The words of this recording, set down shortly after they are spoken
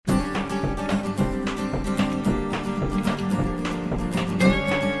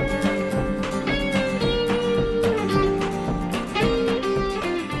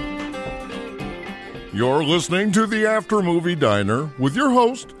You're listening to the After Movie Diner with your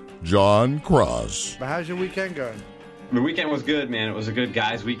host, John Cross. But how's your weekend going? The weekend was good, man. It was a good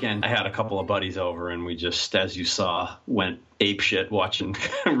guys' weekend. I had a couple of buddies over, and we just, as you saw, went apeshit watching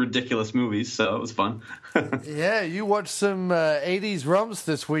ridiculous movies, so it was fun. Yeah, you watched some 80s romps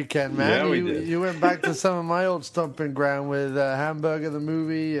this weekend, man. Yeah, we did. You went back to some of my old stomping ground with Hamburger the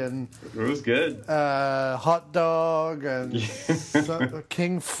movie and... It was good. Hot Dog and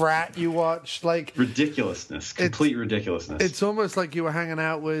King Frat you watched. Like ridiculousness. Complete ridiculousness. It's almost like you were hanging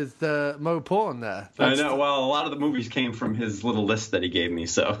out with Mo Porn there. I know. Well, a lot of the movies came from his little list that he gave me,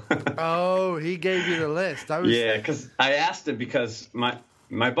 so... Oh, he gave you the list. Yeah, because I asked him because my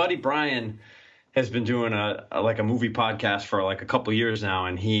buddy Brian has been doing a movie podcast for like a couple years now,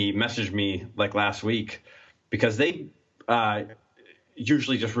 and he messaged me like last week because they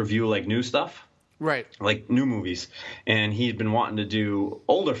usually just review like new stuff, right? Like new movies, and he's been wanting to do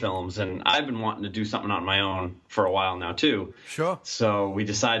older films, and I've been wanting to do something on my own for a while now too. Sure. So we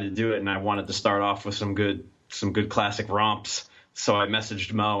decided to do it, and I wanted to start off with some good classic romps. So I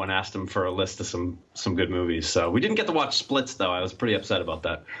messaged Mo and asked him for a list of some good movies. So we didn't get to watch Splits, though. I was pretty upset about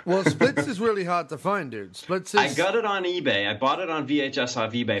that. Well, Splits is really hard to find, dude. Splits is... I got it on eBay. I bought it on VHS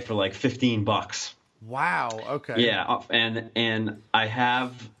off eBay for like $15. Wow. Okay. Yeah, and I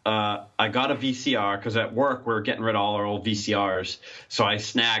have I got a VCR because at work we're getting rid of all our old VCRs. So I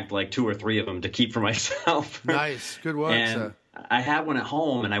snagged like 2 or 3 of them to keep for myself. Nice. Good work, sir. I had one at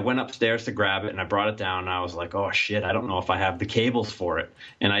home, and I went upstairs to grab it, and I brought it down, and I was like, oh, shit, I don't know if I have the cables for it.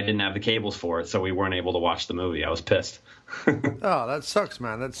 And I didn't have the cables for it, so we weren't able to watch the movie. I was pissed. Oh, that sucks,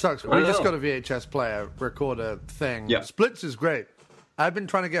 man. That sucks. We just got a VHS player recorder thing. Yeah. Splits is great. I've been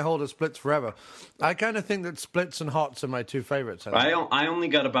trying to get hold of Splits forever. I kind of think that Splits and Hots are my 2 favorites. I only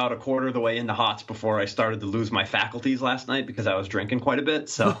got about a quarter of the way into Hots before I started to lose my faculties last night because I was drinking quite a bit,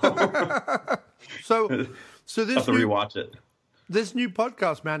 so... so this... I have to rewatch it. This new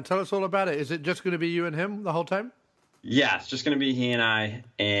podcast, man, tell us all about it. Is it just going to be you and him the whole time? Yeah, it's just going to be he and I.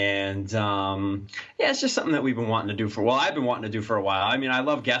 And, it's just something that we've been wanting to do I've been wanting to do for a while. I mean, I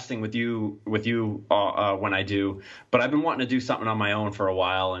love guesting with you when I do, but I've been wanting to do something on my own for a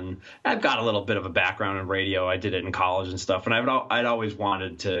while. And I've got a little bit of a background in radio. I did it in college and stuff. And I'd always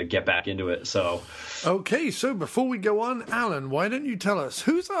wanted to get back into it, so... Okay, so before we go on, Alan, why don't you tell us,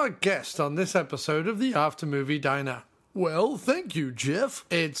 who's our guest on this episode of the After Movie Diner? Well, thank you, Jeff.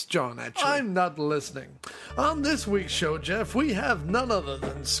 It's John, actually. I'm not listening. On this week's show, Jeff, we have none other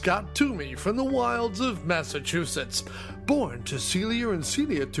than Scott Toomey from the wilds of Massachusetts. Born to Celia and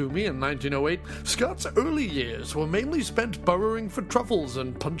Celia Toomey in 1908, Scott's early years were mainly spent burrowing for truffles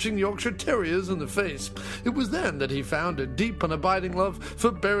and punching Yorkshire Terriers in the face. It was then that he found a deep and abiding love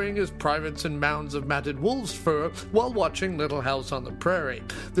for burying his privates in mounds of matted wolf's fur while watching Little House on the Prairie.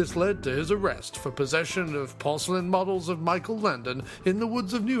 This led to his arrest for possession of porcelain models of Michael Landon in the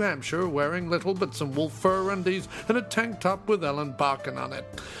woods of New Hampshire, wearing little but some wolf fur undies and a tank top with Ellen Barkin on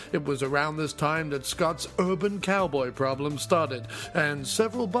it. It was around this time that Scott's urban cowboy problem started, and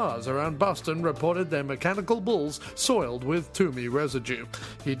several bars around Boston reported their mechanical bulls soiled with Toomey residue.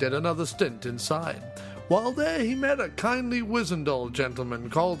 He did another stint inside. While there, he met a kindly Wizendall gentleman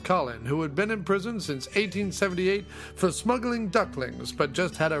called Colin, who had been in prison since 1878 for smuggling ducklings, but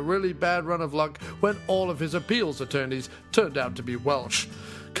just had a really bad run of luck when all of his appeals attorneys turned out to be Welsh.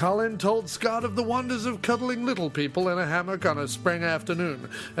 Colin told Scott of the wonders of cuddling little people in a hammock on a spring afternoon,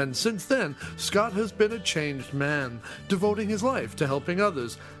 and since then, Scott has been a changed man, devoting his life to helping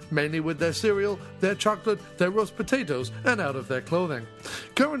others, mainly with their cereal, their chocolate, their roast potatoes, and out of their clothing.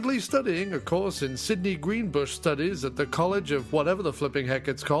 Currently studying a course in Sydney Greenbush Studies at the College of whatever the flipping heck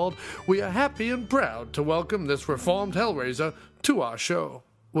it's called, we are happy and proud to welcome this reformed Hellraiser to our show.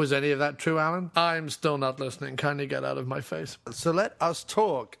 Was any of that true, Alan? I'm still not listening. Kindly get out of my face. So let us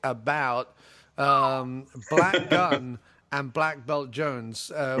talk about Black Gunn and Black Belt Jones.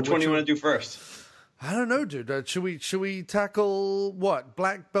 Which one do you want to do first? I don't know, dude. Should we tackle what?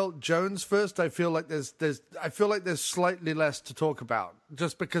 Black Belt Jones first? I feel like there's slightly less to talk about,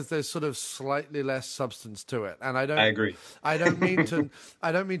 just because there's sort of slightly less substance to it. And I agree. I don't mean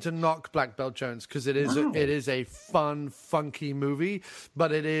to knock Black Belt Jones, because it is a fun, funky movie,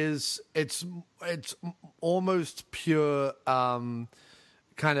 but it's almost pure kind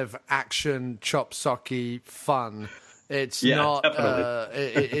of action chop socky fun. It's not,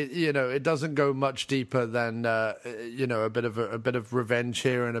 it doesn't go much deeper than, a bit of revenge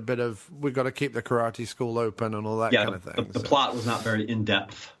here and a bit of, we've got to keep the karate school open and all that kind of thing. The plot was not very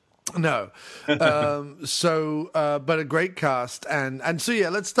in-depth. No. But a great cast. And so, yeah,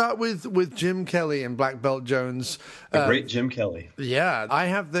 let's start with Jim Kelly and Black Belt Jones. The great Jim Kelly. Yeah. I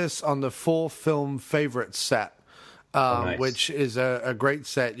have this on the 4-film favorite set. Nice. Which is a great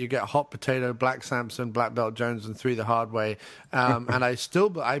set. You get Hot Potato, Black Samson, Black Belt Jones, and Three the Hard Way. And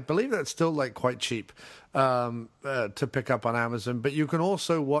I believe that's still like quite cheap to pick up on Amazon. But you can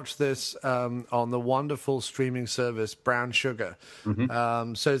also watch this on the wonderful streaming service Brown Sugar.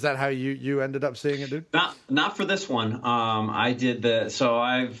 Mm-hmm. So is that how you ended up seeing it, dude? Not for this one. I did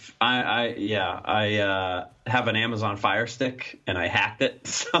I have an Amazon Fire Stick and I hacked it,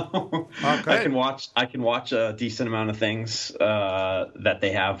 so okay. I can watch a decent amount of things that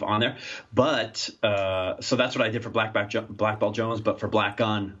they have on there. But so that's what I did for Black Belt Jones. But for Black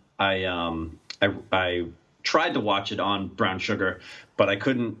Gunn, I tried to watch it on Brown Sugar, but I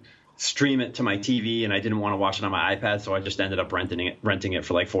couldn't stream it to my TV, and I didn't want to watch it on my iPad, so I just ended up renting it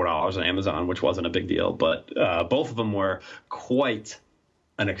for like $4 on Amazon, which wasn't a big deal. But both of them were quite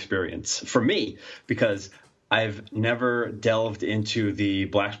an experience for me because I've never delved into the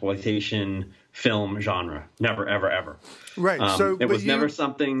blaxploitation film genre. Never, ever, ever. Right. It was never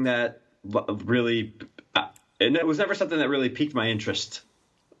something that really piqued my interest.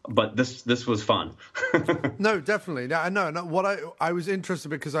 But this was fun. No, definitely. No. What I was interested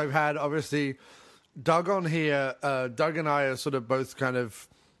because I've had obviously Doug on here. Doug and I are sort of both kind of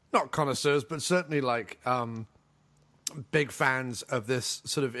not connoisseurs, but certainly like big fans of this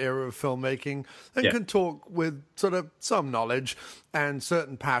sort of era of filmmaking and can talk with sort of some knowledge and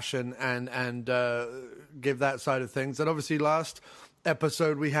certain passion and give that side of things. And obviously last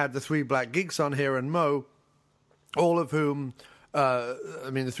episode we had the 3 Black Geeks on here and Mo, all of whom,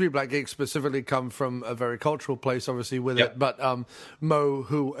 the 3 Black Geeks specifically come from a very cultural place, obviously, with it. But Mo,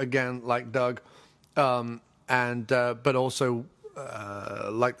 who, again, like Doug, but also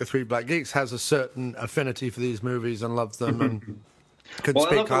like the 3 Black Geeks, has a certain affinity for these movies and loves them and could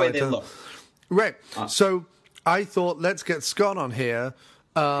speak I love the way they look. Right. So I thought, let's get Scott on here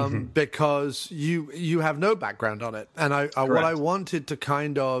because you have no background on it. And what I wanted to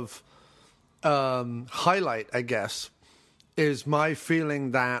kind of highlight, I guess, is my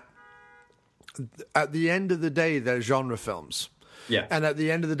feeling that at the end of the day, they're genre films. Yeah. And at the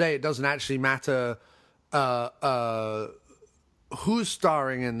end of the day, it doesn't actually matter who's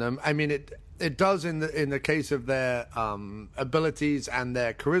starring in them. I mean, it does in the case of their abilities and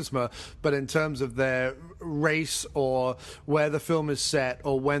their charisma, but in terms of their race or where the film is set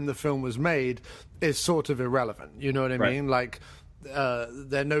or when the film was made is sort of irrelevant. You know what I mean? Like,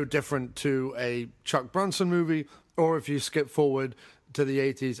 they're no different to a Chuck Bronson movie, or if you skip forward to the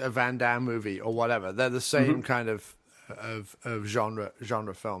 80s, a Van Damme movie or whatever. They're the same kind of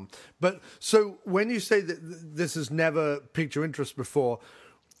genre film. But so when you say that this has never piqued your interest before,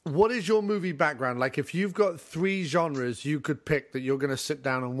 what is your movie background? Like, if you've got 3 genres you could pick that you're going to sit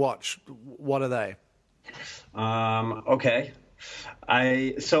down and watch, what are they? Okay.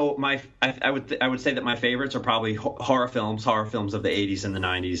 I would say that my favorites are probably horror films of the 80s and the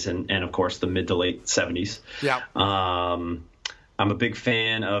 90s and of course the mid to late 70s. Yeah. I'm a big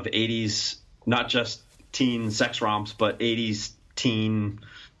fan of 80s, not just teen sex romps, but 80s teen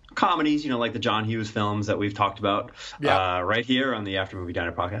comedies, like the John Hughes films that we've talked about right here on the After Movie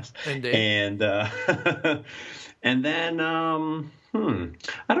Diner podcast. Indeed. And and then I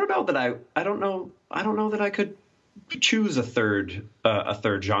don't know that I could choose a third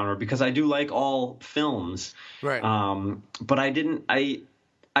genre because I do like all films. Right. But I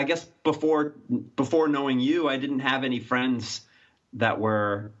guess before knowing you, I didn't have any friends that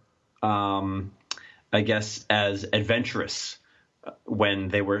were I guess as adventurous when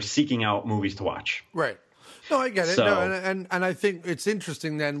they were seeking out movies to watch. Right. No, I get it. So, no, and I think it's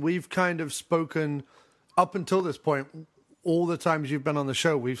interesting then. We've kind of spoken up until this point, all the times you've been on the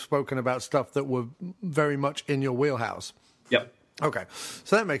show, we've spoken about stuff that were very much in your wheelhouse. Yep. Okay.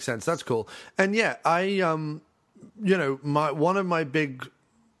 So that makes sense. That's cool. And yeah, I, one of my big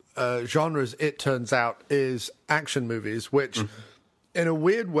genres, it turns out, is action movies, which in a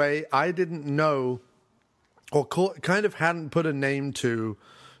weird way, I didn't know or kind of hadn't put a name to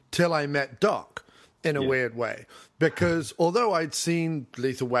till I met Doc in a weird way. Because although I'd seen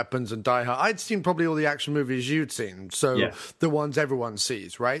Lethal Weapons and Die Hard, I'd seen probably all the action movies you'd seen. So the ones everyone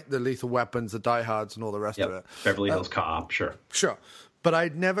sees, right? The Lethal Weapons, the Die Hards, and all the rest of it. Beverly Hills Cop, sure. Sure. But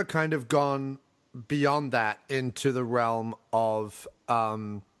I'd never kind of gone beyond that into the realm of,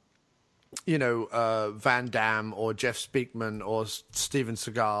 Van Damme or Jeff Speakman or Steven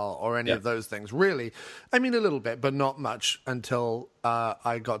Seagal or any of those things. Really, I mean, a little bit, but not much until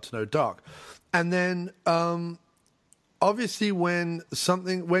I got to know Doc. And then obviously when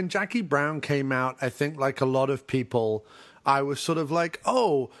Jackie Brown came out, I think like a lot of people, I was sort of like,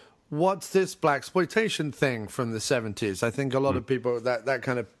 oh, what's this blaxploitation thing from the 70s? I think a lot of people, that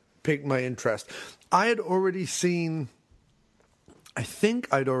kind of piqued my interest. I think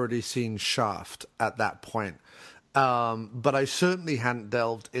I'd already seen Shaft at that point. But I certainly hadn't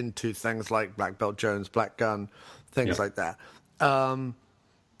delved into things like Black Belt Jones, Black Gunn, things like that.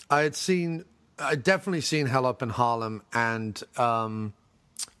 I'd definitely seen Hell Up in Harlem and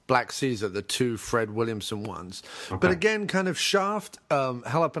Black Caesar, the two Fred Williamson ones. Okay. But again, kind of Shaft,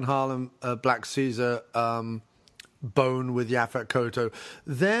 Hell Up in Harlem, Black Caesar, Bone with Yaphet Kotto,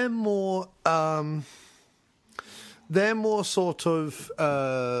 they're more sort of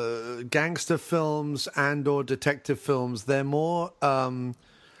gangster films and or detective films. They're more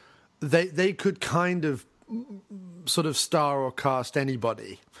they could kind of sort of star or cast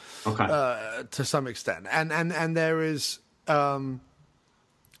anybody, to some extent. And there is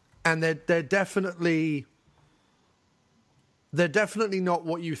and they're definitely not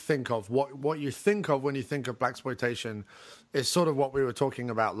what you think of. What you think of when you think of blaxploitation is sort of what we were talking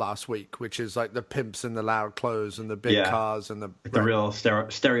about last week, which is like the pimps in the loud clothes and the big cars and the real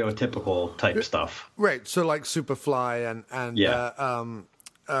stereotypical type stuff. Right. So like Superfly and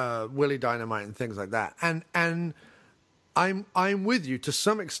Willie Dynamite and things like that. And I'm with you to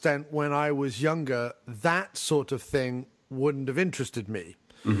some extent. When I was younger, that sort of thing wouldn't have interested me.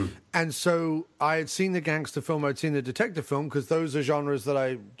 Mm-hmm. And so I had seen the gangster film, I'd seen the detective film, because those are genres that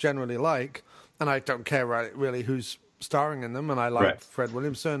I generally like, and I don't care really who's starring in them, and I like Fred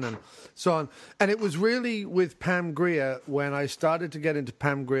Williamson and so on. And it was really with Pam Grier when I started to get into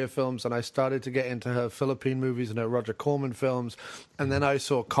Pam Grier films, and I started to get into her Philippine movies and her Roger Corman films, and then I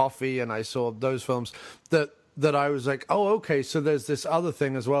saw Coffee and I saw those films that I was like, oh, okay, so there's this other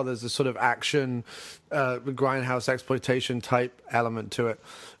thing as well. There's this sort of action, grindhouse exploitation type element to it.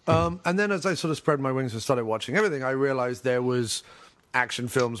 And then as I sort of spread my wings and started watching everything, I realized there was action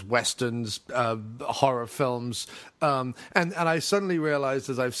films, westerns, horror films. And I suddenly realized,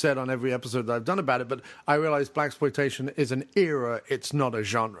 as I've said on every episode that I've done about it, but I realized blaxploitation is an era, it's not a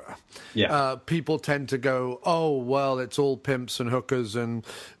genre. Yeah. People tend to go, oh, well, it's all pimps and hookers and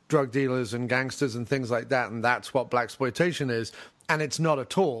drug dealers and gangsters and things like that, and that's what blaxploitation is. And it's not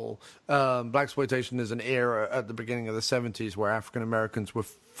at all. Blaxploitation is an era at the beginning of the 70s where African Americans were,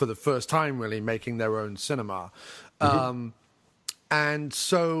 for the first time, really making their own cinema. Mm-hmm. And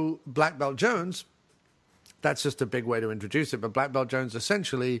so Black Belt Jones, that's just a big way to introduce it, but Black Belt Jones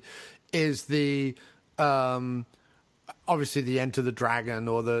essentially is the obviously the Enter the Dragon,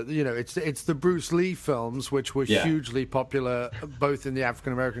 or it's the Bruce Lee films, which were hugely popular both in the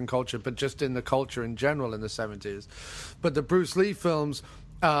African American culture, but just in the culture in general in the 70s. But the Bruce Lee films,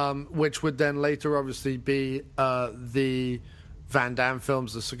 which would then later obviously be the Van Damme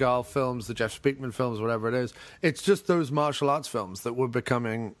films, the Seagal films, the Jeff Speakman films, whatever it is. It's just those martial arts films that were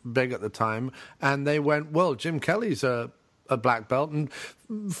becoming big at the time, and they went, well, Jim Kelly's a black belt, and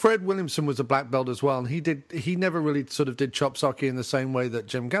Fred Williamson was a black belt as well, and he never really sort of did chop socky in the same way that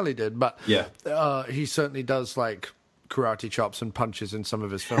Jim Kelly did, but he certainly does like karate chops and punches in some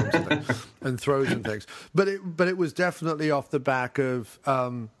of his films and throws and things. But it was definitely off the back of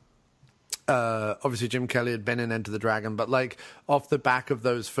obviously Jim Kelly had been in Enter the Dragon, but like off the back of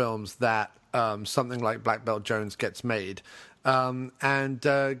those films that something like Black Belt Jones gets made, and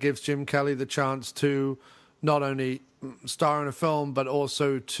gives Jim Kelly the chance to not only star in a film, but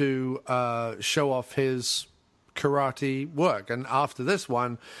also to show off his karate work. And after this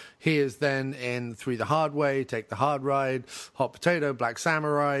one, he is then in Three the Hard Way, Take the Hard Ride, Hot Potato, Black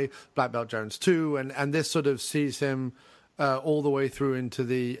Samurai, Black Belt Jones 2, and this sort of sees him all the way through into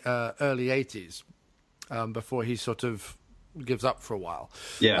the early 80s, before he sort of gives up for a while.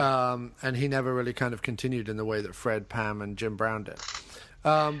 Yeah. And he never really kind of continued in the way that Fred, Pam, and Jim Brown did.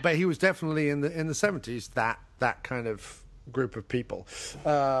 But he was definitely in the 70s that kind of group of people,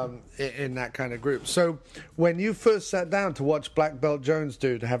 in that kind of group. So when you first sat down to watch Black Belt Jones,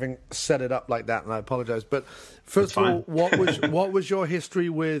 dude, having set it up like that, and I apologize, but first of all, what was your history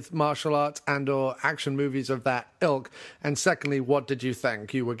with martial arts and or action movies of that ilk? And secondly, what did you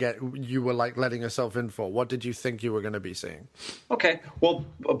think you were like letting yourself in for? What did you think you were going to be seeing? Okay, well,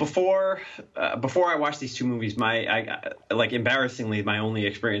 before I watched these two movies, embarrassingly, my only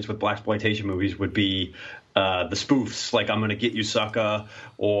experience with blaxploitation movies would be the spoofs, like I'm Gonna Get You Sucker,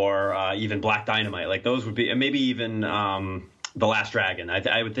 or even Black Dynamite. Like those would be, and maybe even The Last Dragon.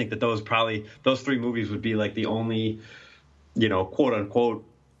 I would think that those three movies would be like the only, quote unquote,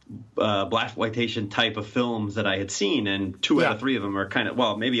 blaxploitation type of films that I had seen, and two out of three of them are kind of,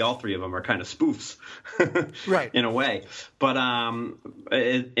 well, maybe all three of them are kind of spoofs, right, in a way. But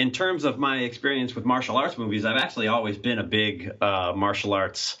in terms of my experience with martial arts movies, I've actually always been a big martial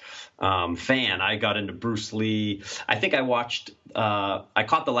arts fan. I got into Bruce Lee. I think I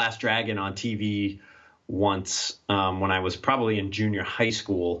caught The Last Dragon on TV once when I was probably in junior high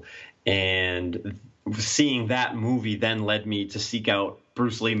school, and seeing that movie then led me to seek out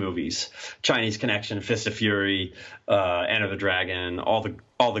Bruce Lee movies, Chinese Connection, Fist of Fury, Enter the Dragon, all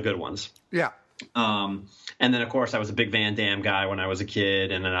the good ones. Yeah. And then, of course, I was a big Van Damme guy when I was a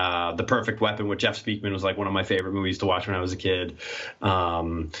kid, and The Perfect Weapon with Jeff Speakman was like one of my favorite movies to watch when I was a kid.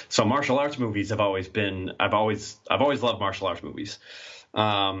 So martial arts movies I've always loved martial arts movies.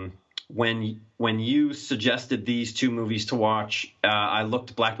 When you suggested these two movies to watch, I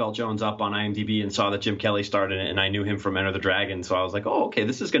looked Black Belt Jones up on IMDb and saw that Jim Kelly starred in it, and I knew him from Enter the Dragon. So I was like, oh, okay,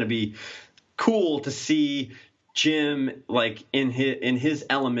 this is going to be cool to see Jim like in his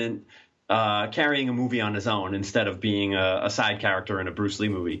element, carrying a movie on his own instead of being a side character in a Bruce Lee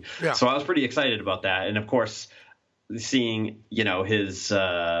movie. Yeah. So I was pretty excited about that, and of course, seeing his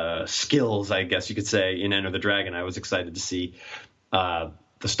skills, I guess you could say, in Enter the Dragon, I was excited to see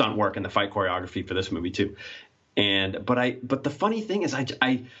the stunt work and the fight choreography for this movie too. But the funny thing is,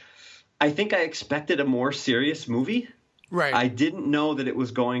 I think I expected a more serious movie. Right. I didn't know that it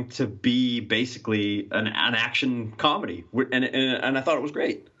was going to be basically an action comedy, and I thought it was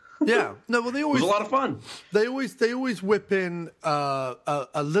great. Yeah. No, well, it was a lot of fun. They always whip in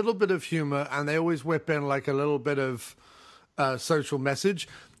a little bit of humor, and they always whip in like a little bit of social message.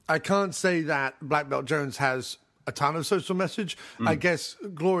 I can't say that Black Belt Jones has a ton of social message. I guess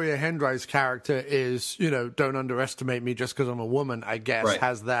Gloria Hendry's character is, don't underestimate me just because I'm a woman, I guess, right,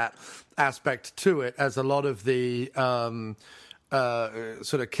 has that aspect to it, as a lot of the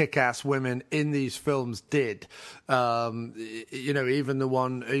sort of kick-ass women in these films did. Even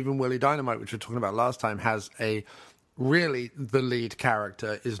Willie Dynamite, which we were talking about last time, has the lead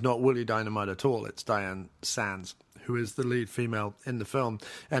character is not Willie Dynamite at all. It's Diane Sands, who is the lead female in the film,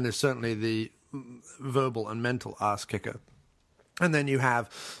 and is certainly the verbal and mental ass kicker. And then you have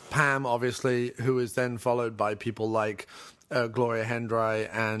Pam, obviously, who is then followed by people like Gloria Hendry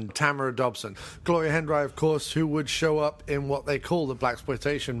and Tamara Dobson. Gloria Hendry, of course, who would show up in what they call the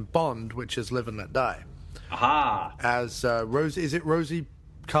blaxploitation Bond, which is Live and Let Die. Aha! As Rosie, is it Rosie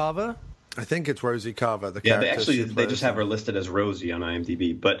Carver? I think it's Rosie Carver. They just have her listed as Rosie on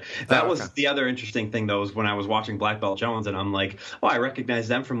IMDb. But that was the other interesting thing, though, is when I was watching Black Belt Jones, and I'm like, oh, I recognize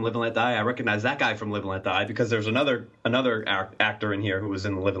them from Live and Let Die. I recognize that guy from Live and Let Die, because there's another actor in here who was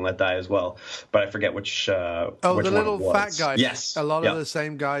in Live and Let Die as well. But I forget which. The little fat guy. Yes, a lot of the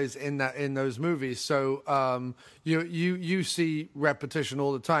same guys in those movies. So you see repetition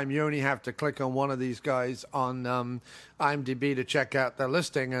all the time. You only have to click on one of these guys on IMDb to check out their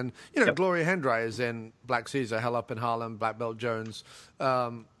listing, and Gloria Hendry is in Black Caesar, Hell Up in Harlem, Black Belt Jones, a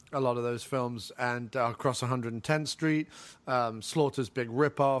lot of those films, and Across 110th Street, Slaughter's Big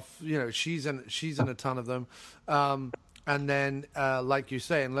Ripoff. She's in a ton of them, and then like you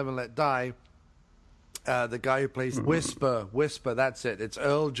say, in Live and Let Die, the guy who plays Whisper, that's it. It's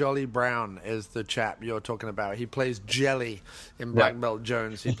Earl Jolly Brown is the chap you're talking about. He plays Jelly in Black Belt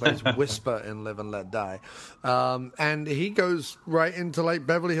Jones. He plays Whisper in Live and Let Die. And he goes right into like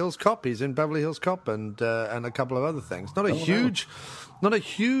Beverly Hills Cop. He's in Beverly Hills Cop and a couple of other things. Not a huge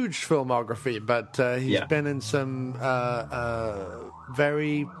filmography, but he's been in some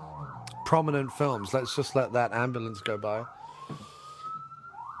very prominent films. Let's just let that ambulance go by.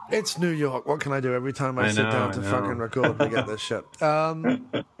 It's New York. What can I do? Every time I sit down to fucking record, we get this shit.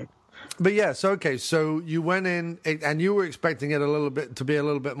 But yeah, so you went in and you were expecting it to be a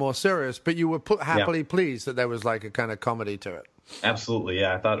little bit more serious, but you were happily pleased that there was like a kind of comedy to it. Absolutely,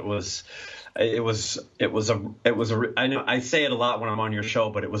 yeah. I thought it was I know I say it a lot when I'm on your show,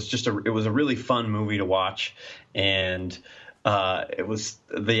 but it was a really fun movie to watch, and it was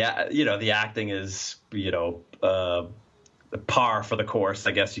the acting is par for the course,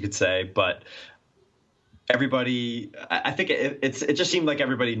 I guess you could say, but everybody, I think it just seemed like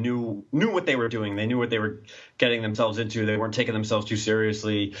everybody knew what they were doing. They knew what they were getting themselves into. They weren't taking themselves too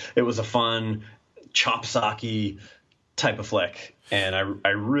seriously. It was a fun, chop-socky type of flick, and I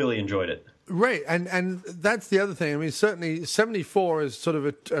really enjoyed it. Right, and that's the other thing. I mean, certainly 74 is sort of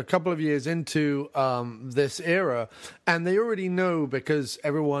a couple of years into this era, and they already know, because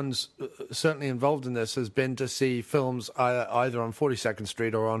everyone's certainly involved in this, has been to see films either on 42nd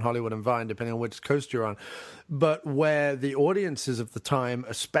Street or on Hollywood and Vine, depending on which coast you're on, but where the audiences of the time,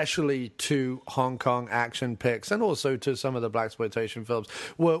 especially to Hong Kong action pics and also to some of the blaxploitation films,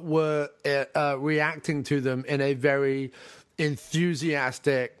 were reacting to them in a very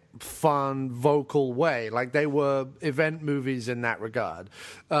enthusiastic, fun, vocal way. Like, they were event movies in that regard.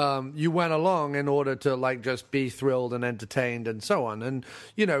 You went along in order to, like, just be thrilled and entertained and so on. And,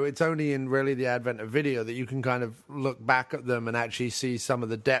 you know, it's only in really the advent of video that you can kind of look back at them and actually see some of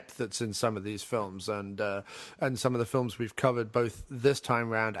the depth that's in some of these films, and some of the films we've covered both this time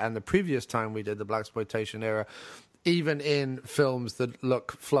round and the previous time we did the blaxploitation era. Even in films that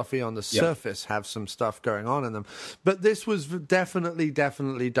look fluffy on the surface, have some stuff going on in them. But this was definitely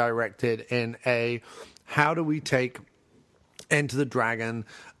directed in a, how do we take Enter the Dragon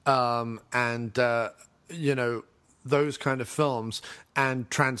and those kind of films and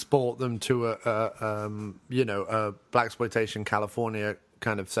transport them to a blaxploitation California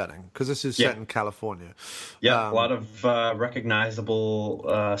kind of setting, because this is set in California. A lot of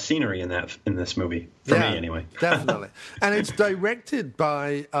recognizable scenery in this movie, for me anyway. Definitely. And it's directed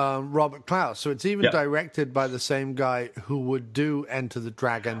by Robert Klaus, so it's even directed by the same guy who would do Enter the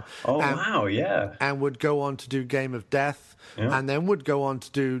Dragon. And would go on to do Game of Death, and then would go on to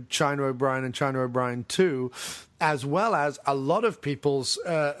do China O'Brien and China O'Brien 2, as well as a lot of people's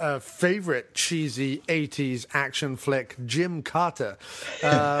favorite cheesy 80s action flick, Jim Carter.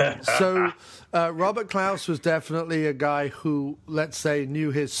 So Robert Klaus was definitely a guy who, let's say, knew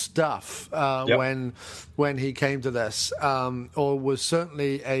his stuff when he came to this, or was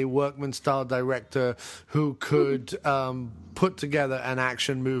certainly a workman-style director who could put together an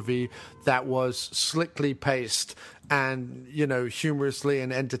action movie that was slickly paced and, you know, humorously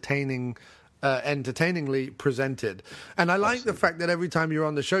and entertainingly presented. And I like the fact that every time you're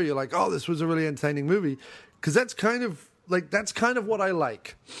on the show, you're like, oh, this was a really entertaining movie, because that's kind of what I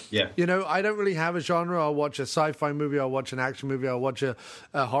like. Yeah. You know, I don't really have a genre. I'll watch a sci-fi movie, I'll watch an action movie, I'll watch a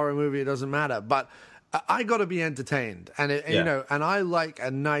horror movie, it doesn't matter. But I got to be entertained. And, you know, and I like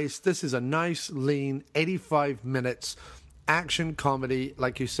this is a nice, lean, 85 minutes action comedy.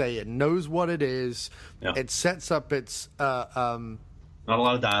 Like you say, it knows what it is. Yeah. It sets up its... not a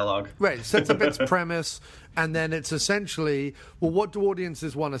lot of dialogue. Right. It sets up its premise, and then it's essentially, well, what do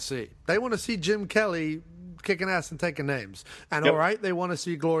audiences want to see? They want to see Jim Kelly kicking ass and taking names. And all right, they want to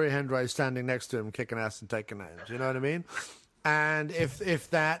see Gloria Hendry standing next to him kicking ass and taking names. You know what I mean? And if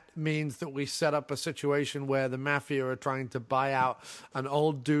that means that we set up a situation where the mafia are trying to buy out an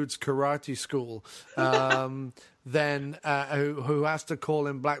old dude's karate school, then who has to call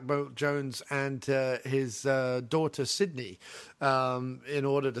in Black Bolt Jones and his daughter Sydney in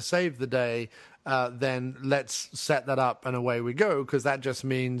order to save the day, then let's set that up and away we go, because that just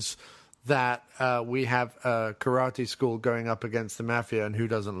means that we have a karate school going up against the mafia, and who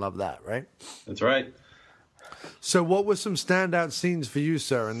doesn't love that, right? That's right. So what were some standout scenes for you,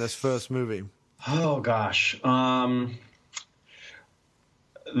 sir, in this first movie? Oh, gosh. The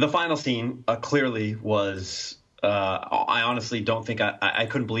final scene clearly was... I honestly don't think I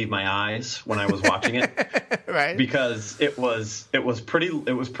couldn't believe my eyes when I was watching it, right? Because it was pretty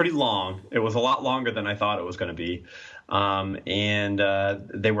long. It was a lot longer than I thought it was going to be, and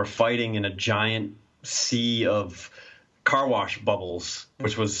they were fighting in a giant sea of car wash bubbles,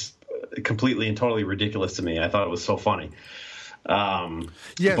 which was completely and totally ridiculous to me. I thought it was so funny. So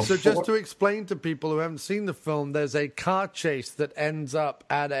just to explain to people who haven't seen the film, there's a car chase that ends up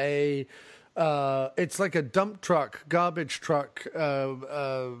at a it's like a garbage truck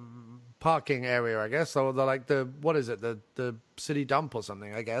parking area, I guess. So they're like the city dump or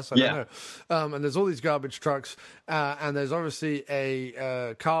something, I guess. I don't know. And there's all these garbage trucks, and there's obviously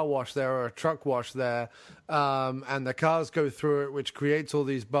a car wash there, or a truck wash there, and the cars go through it, which creates all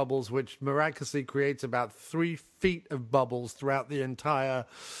these bubbles, which miraculously creates about 3 feet of bubbles throughout the entire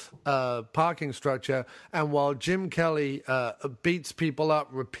parking structure. And while Jim Kelly beats people up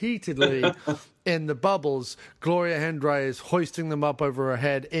repeatedly in the bubbles, Gloria Hendry is hoisting them up over her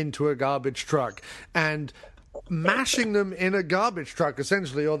head into a garbage truck and mashing them in a garbage truck,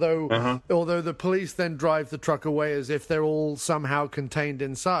 essentially, although the police then drive the truck away as if they're all somehow contained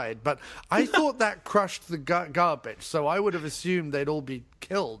inside. But I thought that crushed the garbage, so I would have assumed they'd all be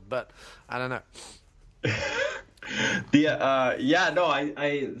killed, but I don't know. I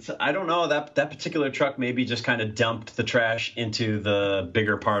don't know, that particular truck maybe just kind of dumped the trash into the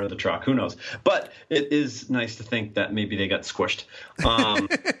bigger part of the truck. Who knows? But it is nice to think that maybe they got squished.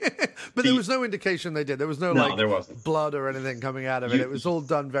 But there was no indication they did. There was no there wasn't. blood or anything coming out of it. It was all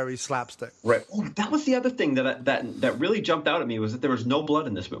done very slapstick. Right. Oh, that was the other thing that really jumped out at me, was that there was no blood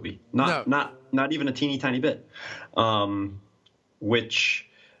in this movie. Not even a teeny tiny bit. Which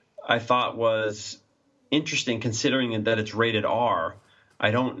I thought was interesting, considering that it's rated R.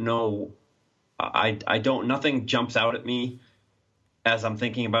 I don't know. Nothing jumps out at me as I'm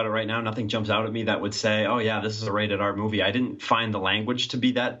thinking about it right now. Nothing jumps out at me that would say, "Oh yeah, this is a rated R movie." I didn't find the language to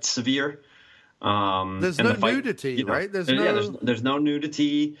be that severe. There's no nudity, right? There's no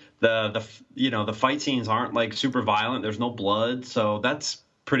nudity. The fight scenes aren't like super violent. There's no blood, so that's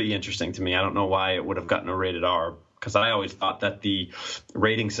pretty interesting to me. I don't know why it would have gotten a rated R, because I always thought that the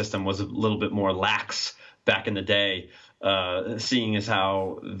rating system was a little bit more lax back in the day, seeing as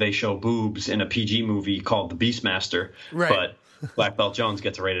how they show boobs in a PG movie called The Beastmaster, right. But Black Belt Jones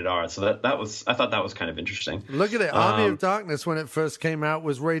gets a rated R. So I thought that was kind of interesting. Look at it. Army of Darkness, when it first came out,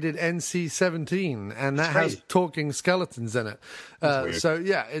 was rated NC-17, and that has talking skeletons in it. So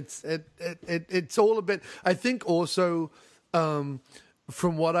yeah, it's all a bit. I think also, from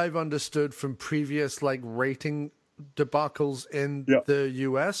what I've understood from previous rating debacles in the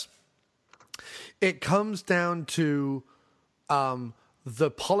US, it comes down to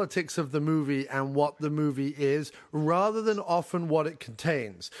the politics of the movie and what the movie is, rather than often what it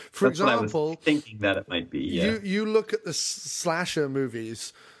contains. For example, what I was thinking that it might be. Yeah. You look at the slasher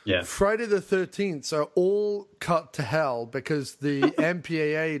movies. Yeah. Friday the 13th are all cut to hell because the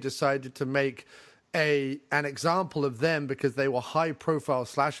MPAA decided to make an example of them because they were high-profile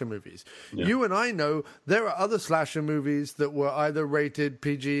slasher movies. Yeah. You and I know there are other slasher movies that were either rated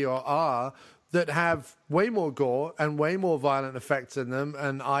PG or R that have way more gore and way more violent effects in them,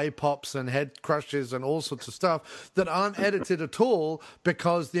 and eye pops and head crushes and all sorts of stuff that aren't edited at all,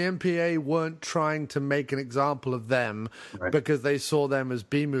 because the MPA weren't trying to make an example of them, right, because they saw them as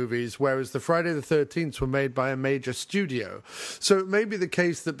B movies, whereas the Friday the 13th were made by a major studio. So it may be the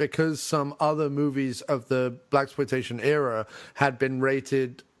case that because some other movies of the blaxploitation era had been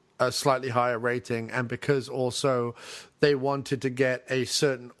rated a slightly higher rating, and because also they wanted to get a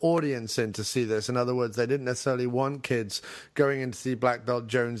certain audience in to see this. In other words, they didn't necessarily want kids going in to see Black Belt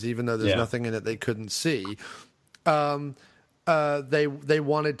Jones, even though there's nothing in it they couldn't see. They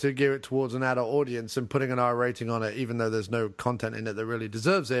wanted to gear it towards an adult audience, and putting an R rating on it, even though there's no content in it that really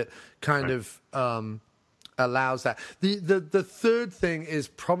deserves it, kind of allows that. The third thing is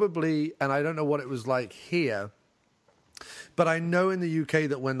probably, and I don't know what it was like here, but I know in the UK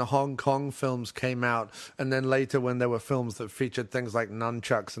that when the Hong Kong films came out, and then later when there were films that featured things like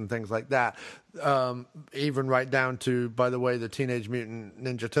nunchucks and things like that, even right down to, by the way, the Teenage Mutant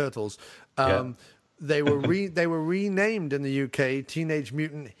Ninja Turtles, they were renamed in the UK Teenage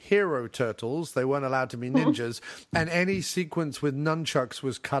Mutant Hero Turtles. They weren't allowed to be ninjas, and any sequence with nunchucks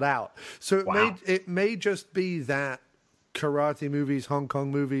was cut out. So it may just be that karate movies, Hong Kong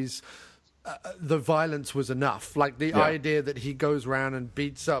movies, the violence was enough. Like the idea that he goes around and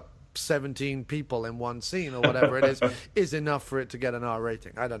beats up 17 people in one scene or whatever it is enough for it to get an R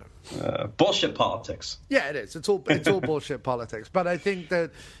rating. I don't know. Bullshit politics. Yeah, it is. It's all bullshit politics. But I think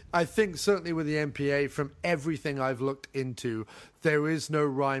certainly with the MPA, from everything I've looked into, there is no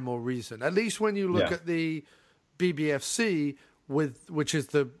rhyme or reason. At least when you look at the BBFC, which is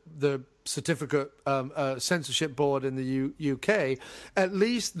the certificate censorship board in the UK, at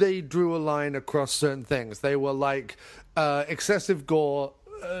least they drew a line across certain things. They were like excessive gore,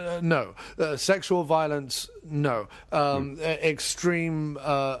 no. Sexual violence, no. Extreme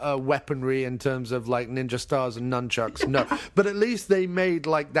weaponry in terms of like ninja stars and nunchucks, no. But at least they made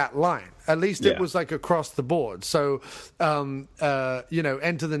like that line. At least it was like across the board. So, Enter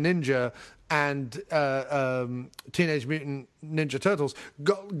the Ninja and Teenage Mutant Ninja Turtles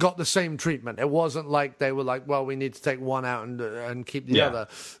got the same treatment. It wasn't like they were like, well, we need to take one out and keep the other.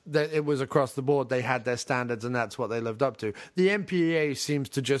 It was across the board. They had their standards, and that's what they lived up to. The MPAA seems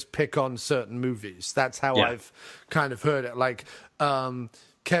to just pick on certain movies. That's how I've kind of heard it. Like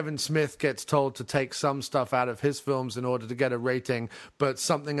Kevin Smith gets told to take some stuff out of his films in order to get a rating, but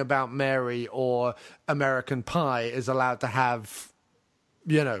something about Mary or American Pie is allowed to have,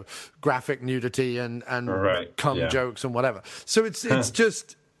 graphic nudity and cum jokes and whatever. So it's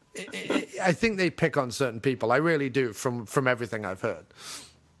just, I think they pick on certain people. I really do, from everything I've heard.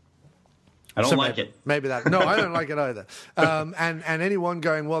 I don't like it. Maybe that. No, I don't like it either. And anyone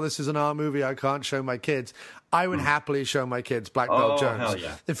going, well, this is an R movie, I can't show my kids. I would happily show my kids Black Belt Jones. Hell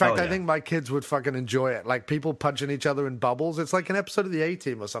yeah. In fact, I think my kids would fucking enjoy it. Like people punching each other in bubbles. It's like an episode of the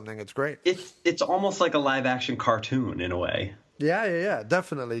A-Team or something. It's great. It's almost like a live action cartoon in a way. Yeah.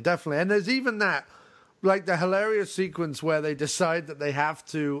 Definitely. And there's even that, like the hilarious sequence where they decide that they have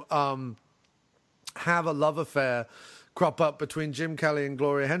to have a love affair crop up between Jim Kelly and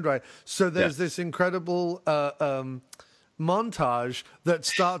Gloria Hendry. So there's this incredible montage that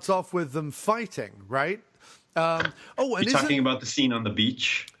starts off with them fighting, right? And you're talking about the scene on the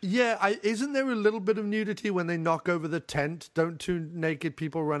beach? Yeah, isn't there a little bit of nudity when they knock over the tent? Don't two naked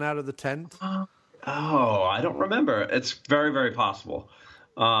people run out of the tent? I don't remember. It's very, very possible.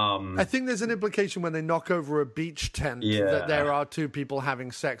 I think there's an implication when they knock over a beach tent that there are two people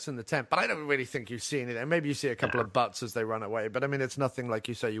having sex in the tent. But I don't really think you see anything. Maybe you see a couple of butts as they run away. But I mean, it's nothing like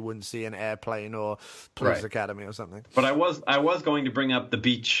you say you wouldn't see an Airplane or Police Academy or something. But I was going to bring up the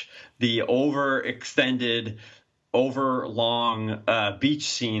beach, the overextended, overlong beach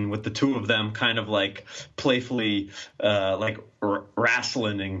scene with the two of them kind of like playfully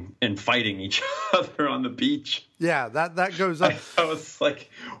wrestling and fighting each other on the beach. Yeah, that goes up. I was like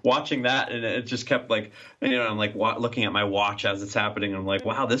watching that, and it just kept like, I'm like looking at my watch as it's happening. And I'm like,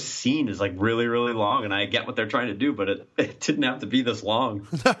 wow, this scene is like really, really long, and I get what they're trying to do, but it didn't have to be this long.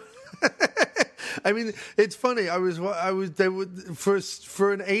 I mean, it's funny. They would for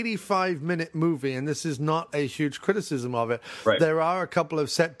an 85-minute movie, and this is not a huge criticism of it. Right. There are a couple of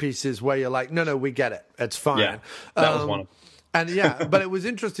set pieces where you're like, no, we get it. It's fine. Yeah, that was one of them. And but it was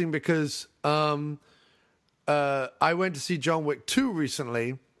interesting because I went to see John Wick 2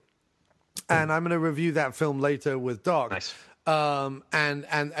 recently, and I'm going to review that film later with Doc. Nice. And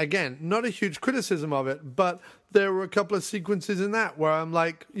again, not a huge criticism of it, but there were a couple of sequences in that where I'm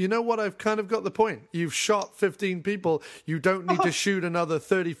like, you know what? I've kind of got the point. You've shot 15 people. You don't need to shoot another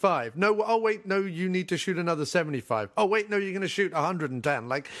 35. No, oh wait, no, you need to shoot another 75. Oh wait, no, you're going to shoot 110.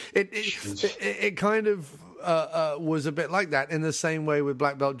 Like it kind of was a bit like that in the same way with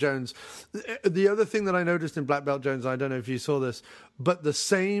Black Belt Jones. The other thing that I noticed in Black Belt Jones, I don't know if you saw this, but the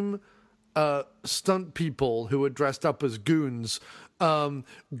same stunt people who were dressed up as goons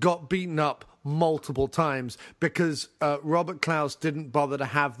got beaten up multiple times because Robert Klaus didn't bother to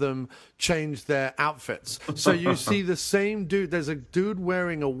have them change their outfits. So you see the same dude. There's a dude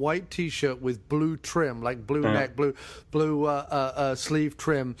wearing a white T-shirt with blue trim, like blue neck, blue sleeve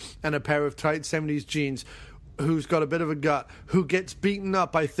trim, and a pair of tight 70s jeans, who's got a bit of a gut, who gets beaten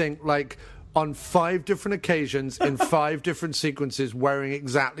up, I think, like on 5 different occasions in 5 different sequences wearing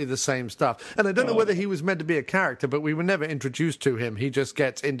exactly the same stuff. And I don't know whether he was meant to be a character, but we were never introduced to him. He just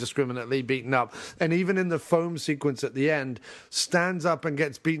gets indiscriminately beaten up. And even in the foam sequence at the end, stands up and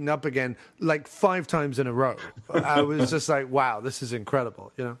gets beaten up again like 5 times in a row. I was just like, wow, this is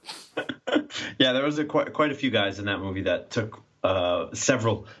incredible, you know? Yeah, there was quite a few guys in that movie that took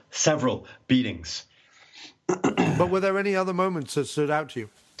several beatings. But were there any other moments that stood out to you?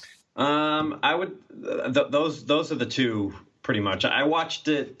 I would. Those are the two pretty much. I watched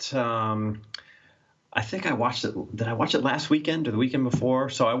it. I think I watched it. Did I watch it last weekend or the weekend before?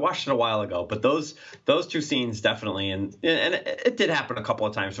 So I watched it a while ago. But those two scenes definitely, and it did happen a couple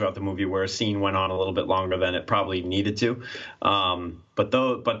of times throughout the movie where a scene went on a little bit longer than it probably needed to. But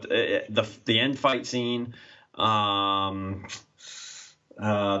the end fight scene, the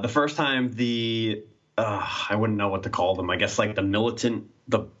first time I wouldn't know what to call them. I guess like the militant.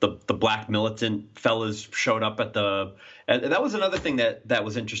 The black militant fellas showed up and that was another thing that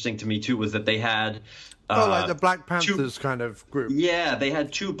was interesting to me too, was that they had like the Black Panthers kind of group. Yeah, they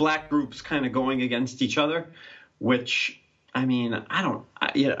had 2 black groups kind of going against each other, which I mean, I don't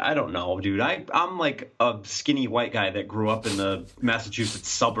know, dude. I'm like a skinny white guy that grew up in the Massachusetts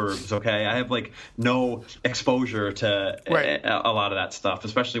suburbs. Okay, I have like no exposure to a lot of that stuff,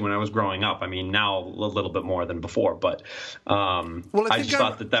 especially when I was growing up. I mean, now a little bit more than before, but I just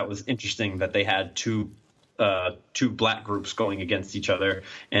thought that was interesting that they had two black groups going against each other,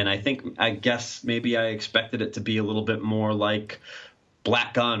 and I guess maybe I expected it to be a little bit more like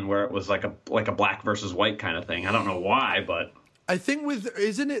Black Gunn, where it was like a black versus white kind of thing. I don't know why, but I think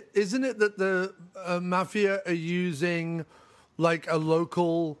isn't it that the mafia are using like a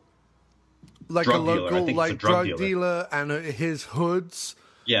local drug dealer and his hoods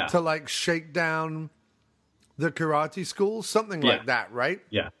to like shake down the karate school, something like that, right?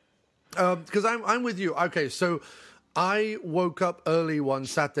 Yeah. Because I'm with you. Okay, so I woke up early one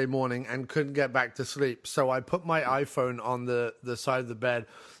Saturday morning and couldn't get back to sleep. So I put my iPhone on the side of the bed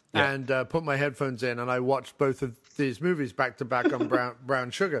and put my headphones in, and I watched both of these movies back to back on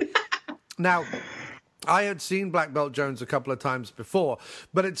Brown Sugar. Now, I had seen Black Belt Jones a couple of times before,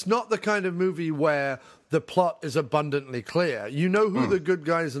 but it's not the kind of movie where the plot is abundantly clear. You know who the good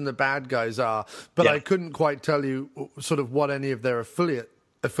guys and the bad guys are, but I couldn't quite tell you sort of what any of their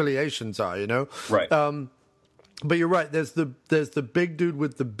affiliations are, you know? Right. But you're right. There's the big dude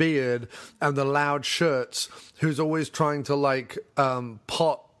with the beard and the loud shirts who's always trying to like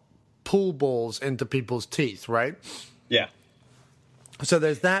pot pool balls into people's teeth, right? Yeah. So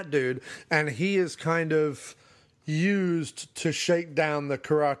there's that dude, and he is kind of used to shake down the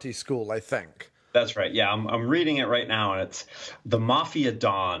karate school, I think. That's right. Yeah, I'm reading it right now, and it's the Mafia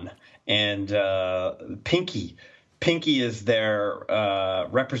Don and Pinky. Pinky is their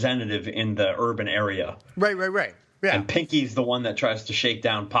representative in the urban area. Right. Yeah. And Pinky's the one that tries to shake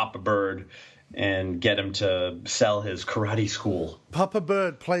down Papa Bird and get him to sell his karate school. Papa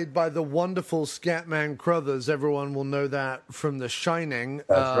Bird, played by the wonderful Scatman Crothers. Everyone will know that from The Shining.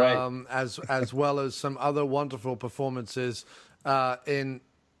 That's right. As well as some other wonderful performances in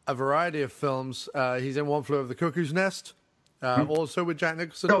a variety of films. He's in One Flew Over the Cuckoo's Nest, also with Jack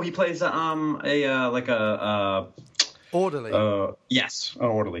Nicholson. No, he plays orderly. Yes, an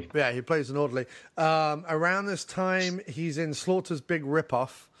orderly. Yeah, he plays an orderly. Around this time, he's in Slaughter's Big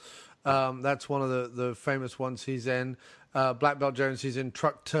Ripoff. That's one of the famous ones he's in. Black Belt Jones, he's in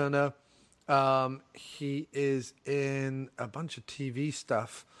Truck Turner. He is in a bunch of TV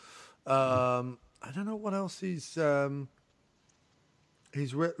stuff. I don't know what else he's in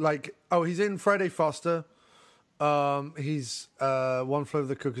Friday Foster. He's One Flew Over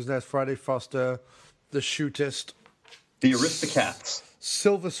the Cuckoo's Nest, Friday Foster, The Shootist. The Aristocats.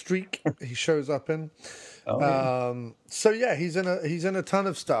 Silver Streak, he shows up in. So yeah, he's in a ton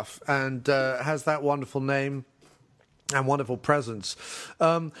of stuff and has that wonderful name and wonderful presence.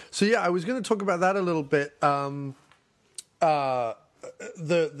 So yeah, I was going to talk about that a little bit. The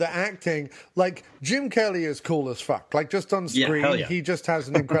acting, like Jim Kelly is cool as fuck. Like just on screen, he just has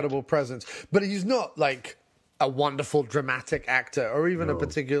an incredible presence. But he's not like a wonderful dramatic actor or even a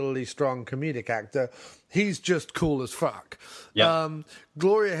particularly strong comedic actor. He's just cool as fuck. Yeah.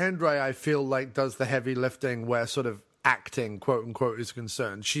 Gloria Hendry, I feel like, does the heavy lifting where sort of acting, quote unquote, is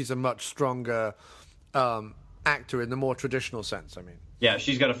concerned. She's a much stronger actor in the more traditional sense, I mean. Yeah,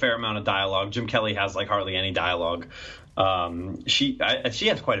 she's got a fair amount of dialogue. Jim Kelly has like hardly any dialogue. She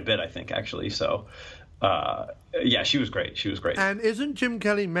has quite a bit, I think, actually. So, yeah, she was great. She was great. And isn't Jim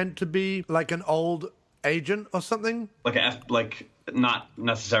Kelly meant to be like an old agent or something? Like not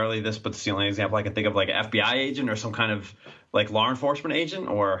necessarily this, but it's the only example I can think of, like an FBI agent or some kind of like law enforcement agent,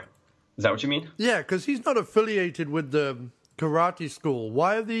 or is that what you mean? Yeah, because he's not affiliated with the karate school.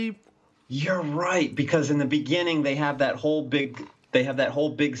 Why are they? You're right, because in the beginning they have that whole big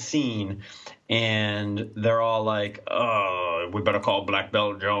scene, and they're all like, "Oh, we better call Black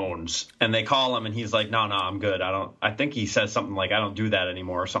Belt Jones," and they call him, and he's like, "No, I'm good. I think he says something like, I don't do that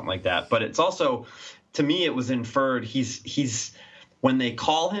anymore," or something like that. But it's also, to me, it was inferred he's when they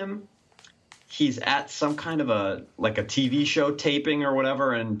call him, he's at some kind of a TV show taping or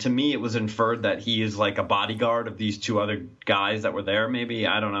whatever, and to me it was inferred that he is like a bodyguard of these two other guys that were there. Maybe,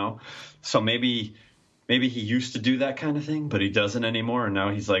 I don't know. So maybe he used to do that kind of thing, but he doesn't anymore, and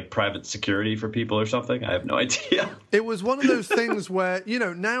now he's like private security for people or something. I have no idea. It was one of those things where, you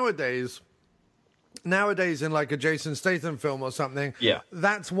know, nowadays in like a Jason Statham film or something,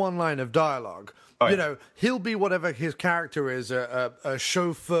 that's one line of dialogue. Oh, you know, he'll be whatever his character is, a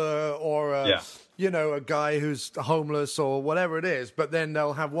chauffeur or a guy who's homeless or whatever it is, but then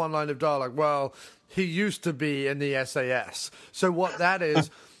they'll have one line of dialogue. Well, he used to be in the SAS. So what that is,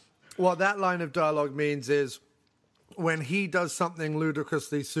 what that line of dialogue means is when he does something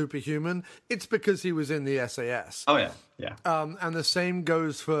ludicrously superhuman, it's because he was in the SAS. Oh, yeah. And the same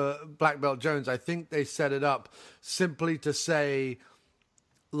goes for Black Belt Jones. I think they set it up simply to say,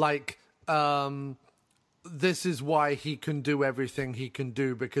 like, this is why he can do everything he can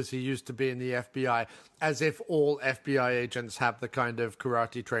do because he used to be in the FBI, as if all FBI agents have the kind of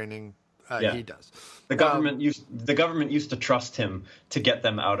karate training he does. The government used to trust him to get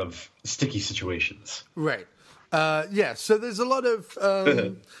them out of sticky situations. Right. So there's a lot of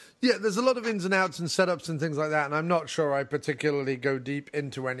there's a lot of ins and outs and setups and things like that, and I'm not sure I particularly go deep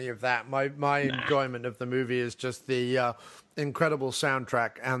into any of that. My enjoyment of the movie is just the incredible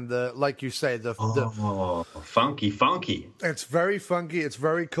soundtrack and the, like you say, the funky. It's very funky. It's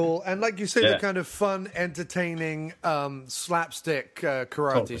very cool, and like you say, the kind of fun, entertaining slapstick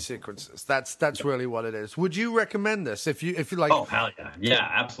karate sequences. That's really what it is. Would you recommend this if you like? Oh hell yeah,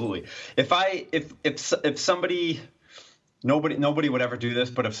 absolutely. If somebody, nobody would ever do this,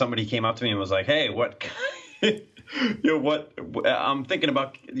 but if somebody came up to me and was like, "Hey, what what I'm thinking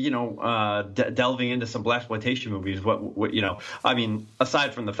about, delving into some blaxploitation movies. What I mean,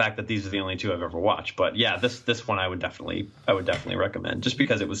 aside from the fact that these are the only two I've ever watched, but yeah, this one I would definitely recommend, just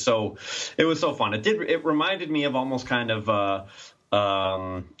because it was so fun. It reminded me of almost kind of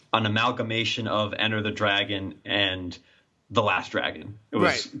an amalgamation of Enter the Dragon and The Last Dragon. It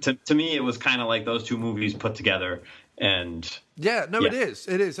was right. To me, it was kind of like those two movies put together. And it is,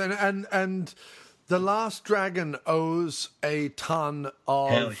 and The Last Dragon owes a ton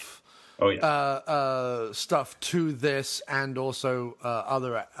of stuff to this, and also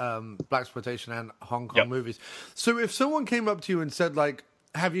other blaxploitation and Hong Kong movies. So if someone came up to you and said, like,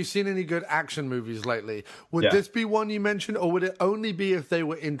 have you seen any good action movies lately? Would this be one you mentioned, or would it only be if they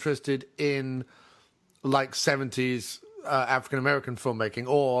were interested in like 70s African American filmmaking,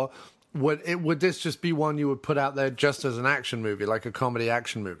 or would this just be one you would put out there just as an action movie, like a comedy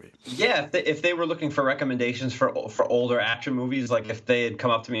action movie? Yeah, if they were looking for recommendations for older action movies, like if they had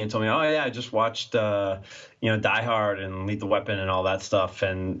come up to me and told me, oh yeah, I just watched Die Hard and Lethal Weapon and all that stuff,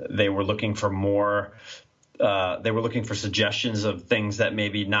 and they were looking for more. They were looking for suggestions of things that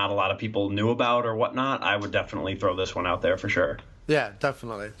maybe not a lot of people knew about or whatnot, I would definitely throw this one out there for sure. Yeah,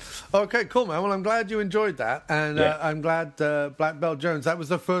 definitely. Okay, cool, man. Well, I'm glad you enjoyed that, and I'm glad Black Belt Jones. That was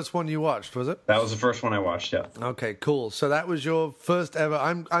the first one you watched, was it? That was the first one I watched. Yeah. Okay, cool. So that was your first ever.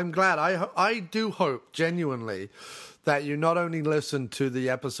 I'm glad. I do hope genuinely that you not only listen to the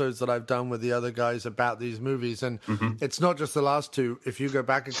episodes that I've done with the other guys about these movies, and it's not just the last two. If you go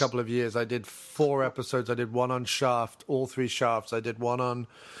back a couple of years, I did 4 episodes. I did one on Shaft, all 3 Shafts. I did one on,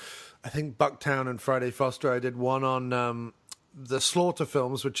 I think, Bucktown and Friday Foster. I did one on the Slaughter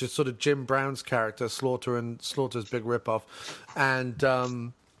films, which is sort of Jim Brown's character, Slaughter, and Slaughter's big ripoff. And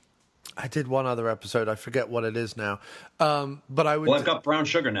I did one other episode. I forget what it is now. But I would. Well, I've got Brown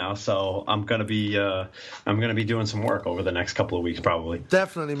Sugar now, so I'm gonna be doing some work over the next couple of weeks, probably.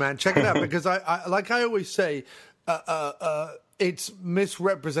 Definitely, man. Check it out, because I like I always say, it's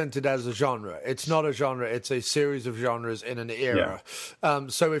misrepresented as a genre. It's not a genre. It's a series of genres in an era. Yeah.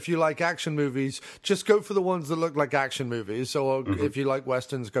 So if you like action movies, just go for the ones that look like action movies. Or if you like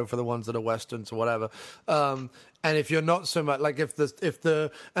westerns, go for the ones that are westerns or whatever. And if you're not so much like if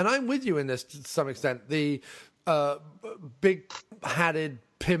the and I'm with you in this to some extent, the big hatted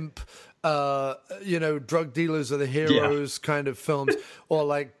pimp, drug dealers are the heroes kind of films, or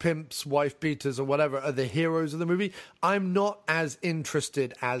like pimps, wife beaters, or whatever are the heroes of the movie. I'm not as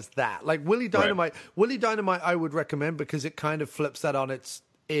interested as that. Like Willie Dynamite, I would recommend, because it kind of flips that on its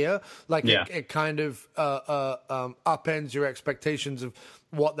ear. Like it kind of upends your expectations of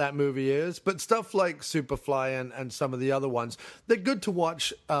what that movie is. But stuff like Superfly and some of the other ones, they're good to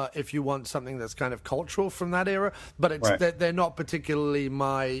watch if you want something that's kind of cultural from that era, but they're not particularly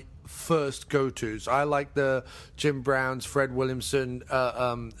my first go-tos. I like the Jim Browns, Fred Williamson,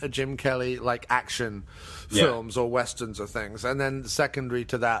 Jim Kelly, like action films or westerns or things. And then secondary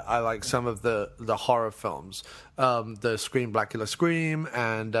to that, I like some of the horror films, the Scream, Blackula Scream,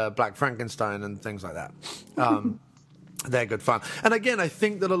 and Black Frankenstein and things like that. They're good fun. And again, I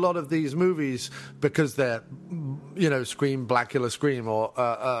think that a lot of these movies, because they're, Scream, Blackula Scream, or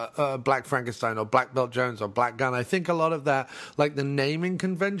Black Frankenstein, or Black Belt Jones, or Black Gunn, I think a lot of that, like the naming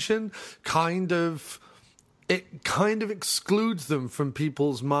convention, kind of excludes them from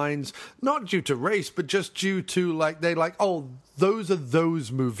people's minds, not due to race, but just due to, like, they like, oh, those are those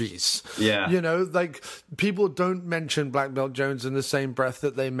movies. Yeah. Like, people don't mention Black Belt Jones in the same breath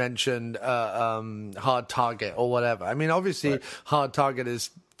that they mentioned Hard Target or whatever. I mean, obviously, Hard Target is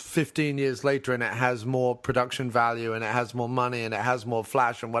 15 years later, and it has more production value, and it has more money, and it has more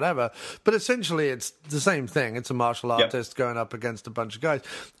flash and whatever. But essentially, it's the same thing. It's a martial artist going up against a bunch of guys.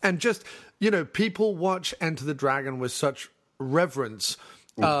 And just, people watch Enter the Dragon with such reverence,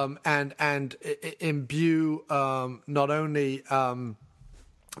 and imbue not only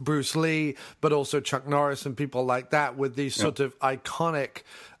Bruce Lee, but also Chuck Norris and people like that with these sort of iconic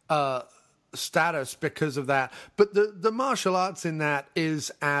status because of that. But the martial arts in that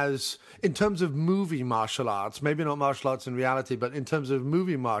is, as in terms of movie martial arts, maybe not martial arts in reality, but in terms of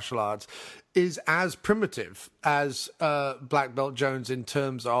movie martial arts, is as primitive as Black Belt Jones in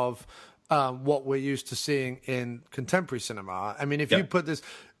terms of what we're used to seeing in contemporary cinema. I mean, if you put this,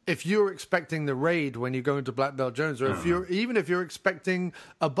 if you're expecting The Raid when you go into Black Belt Jones, or if you're expecting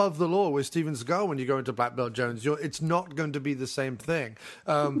Above the Law with Steven Seagal when you go into Black Belt Jones, it's not going to be the same thing.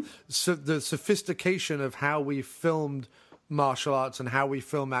 So the sophistication of how we filmed martial arts and how we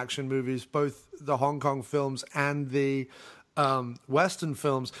film action movies, both the Hong Kong films and the Western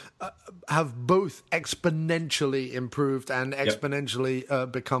films, have both exponentially improved and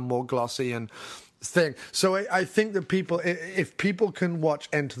exponentially become more glossy and thing. So I think that if people can watch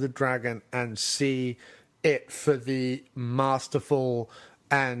Enter the Dragon and see it for the masterful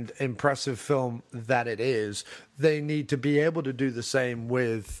and impressive film that it is, they need to be able to do the same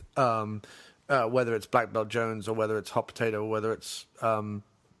with whether it's Black Belt Jones or whether it's Hot Potato or whether it's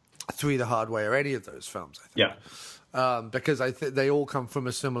Three the Hard Way or any of those films, I think. Yeah. Because I think they all come from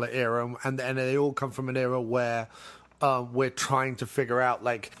a similar era, and they all come from an era where we're trying to figure out,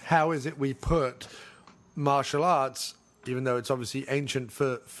 like, how is it we put martial arts, even though it's obviously ancient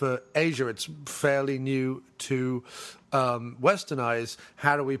for Asia, it's fairly new to Western eyes.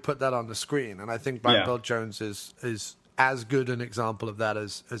 How do we put that on the screen? And I think Black Belt Jones is as good an example of that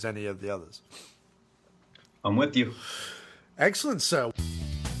as any of the others. I'm with you. Excellent, sir.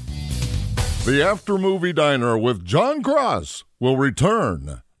 The After Movie Diner with John Cross will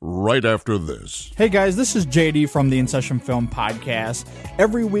return right after this. Hey guys, this is JD from the In Session Film Podcast.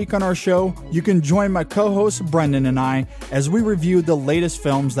 Every week on our show, you can join my co-host Brendan and I as we review the latest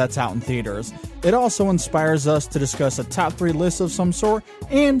films that's out in theaters. It also inspires us to discuss a top 3 list of some sort,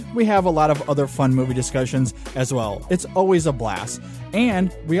 and we have a lot of other fun movie discussions as well. It's always a blast.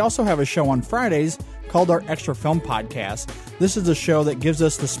 And we also have a show on Fridays called our Extra Film Podcast. This is a show that gives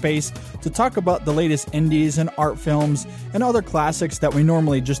us the space to talk about the latest indies and art films and other classics that we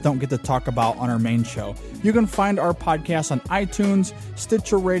normally just don't get to talk about on our main show. You can find our podcast on iTunes,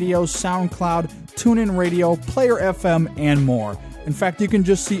 Stitcher Radio, SoundCloud, TuneIn Radio, Player FM, and more. In fact, you can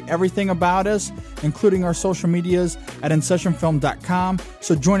just see everything about us, including our social medias, at InSessionFilm.com.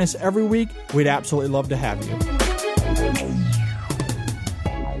 So join us every week. We'd absolutely love to have you.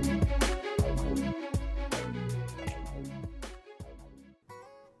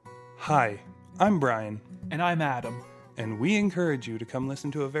 Hi, I'm Brian. And I'm Adam. And we encourage you to come listen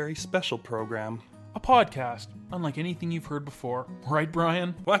to a very special program. A podcast, unlike anything you've heard before. Right,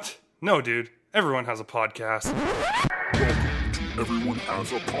 Brian? What? No, dude. Everyone has a podcast. Everyone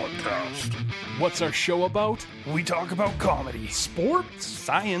has a podcast. What's our show about? We talk about comedy, Sports,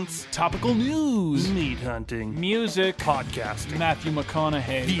 science, topical news, meat hunting, music, podcasting, Matthew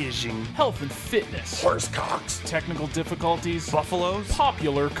McConaughey, fishing, health and fitness, Horsecocks. technical difficulties, buffaloes,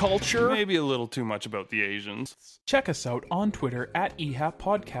 popular culture. maybe a little too much about the Asians. Check us out on Twitter at EHAP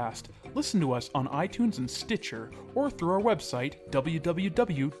Podcast. Listen to us on iTunes and Stitcher or through our website,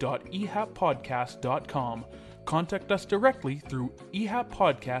 www.ehappodcast.com. Contact us directly through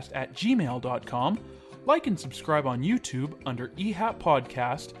ehappodcast@gmail.com. Like and subscribe on YouTube under EHAP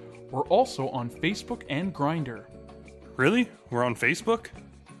Podcast. We're also on Facebook and Grindr. Really? We're on Facebook?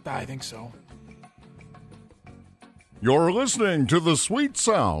 I think so. You're listening to the sweet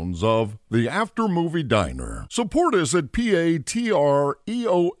sounds of the After Movie Diner. Support us at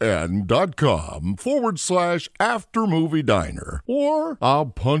patreon.com/After Movie Diner. Or I'll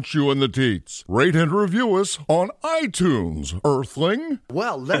punch you in the teats. Rate and review us on iTunes, Earthling.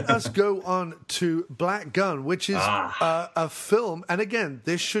 Well, let us go on to Black Gunn, which is a film. And again,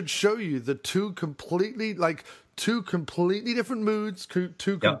 this should show you the two completely different moods,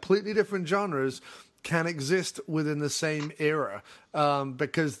 two completely different genres can exist within the same era,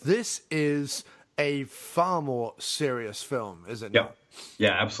 because this is a far more serious film, is it not?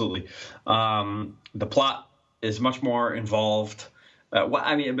 Yeah, absolutely. The plot is much more involved.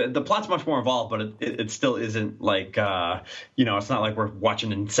 The plot's much more involved, but it still isn't like, it's not like we're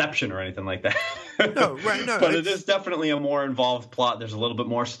watching Inception or anything like that. No, right, no. But it is definitely a more involved plot. There's a little bit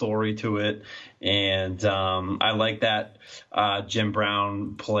more story to it. And I like that Jim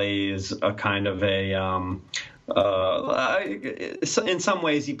Brown plays a kind of in some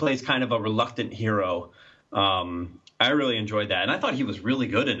ways, he plays kind of a reluctant hero. I really enjoyed that. And I thought he was really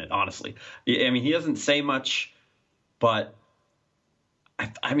good in it, honestly. I mean, he doesn't say much, but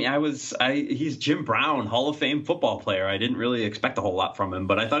he's Jim Brown, Hall of Fame football player. I didn't really expect a whole lot from him,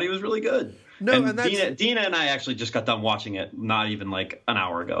 but I thought he was really good. No, and Dina and I actually just got done watching it not even like an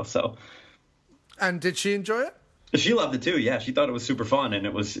hour ago. So, and did she enjoy it? She loved it too. Yeah, she thought it was super fun,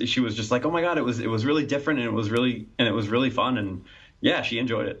 and she was just like, oh my god, it was really different, and it was really fun, and yeah, she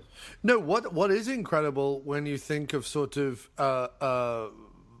enjoyed it. No, what is incredible when you think of sort of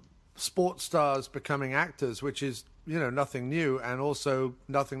sports stars becoming actors, which is nothing new, and also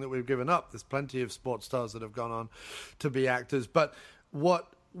nothing that we've given up. There's plenty of sports stars that have gone on to be actors, but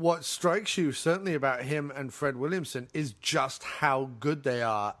what strikes you certainly about him and Fred Williamson is just how good they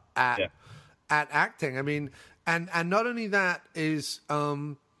are at acting. I mean, and not only that is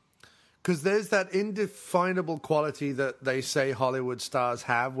because there's that indefinable quality that they say Hollywood stars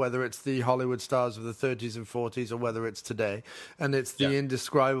have, whether it's the Hollywood stars of the 30s and 40s or whether it's today. And it's the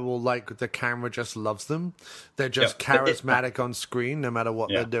indescribable, like the camera just loves them. They're just charismatic on screen no matter what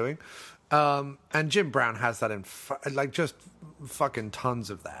they're doing. And Jim Brown has that in just fucking tons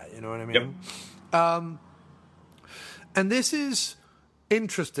of that. You know what I mean? Yep. And this is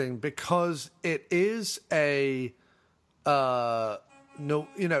interesting because it is it is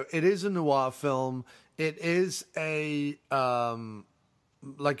a noir film. It is a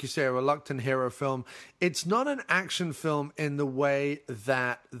like you say, a reluctant hero film. It's not an action film in the way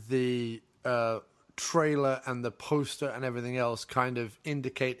that the trailer and the poster and everything else kind of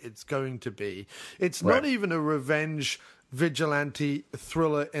indicate it's going to be. It's not even a revenge vigilante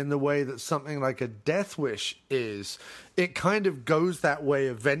thriller in the way that something like a Death Wish is. It kind of goes that way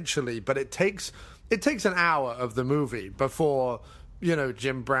eventually, but it takes an hour of the movie before,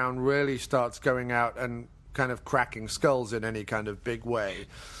 Jim Brown really starts going out and kind of cracking skulls in any kind of big way.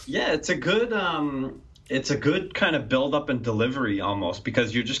 Yeah, it's a good kind of build up and delivery almost,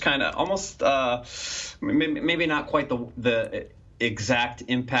 because you're just kind of almost maybe not quite the exact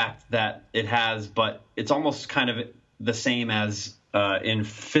impact that it has, but it's almost kind of the same as in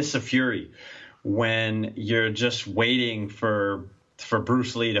Fists of Fury, when you're just waiting for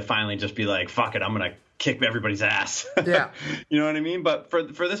Bruce Lee to finally just be like, fuck it, I'm gonna kick everybody's ass. Yeah. You know what I mean? But for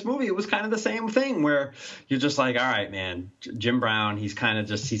this movie, it was kind of the same thing, where you're just like, all right, man, Jim Brown, he's kind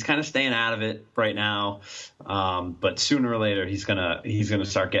of staying out of it right now. But sooner or later, he's gonna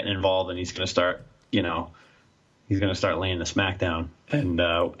start getting involved, and he's gonna start laying the smackdown.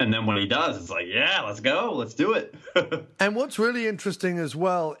 And then when he does, it's like, yeah, let's go, let's do it. And what's really interesting as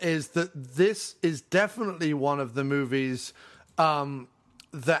well is that this is definitely one of the movies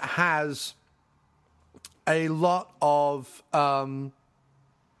that has a lot of sorry,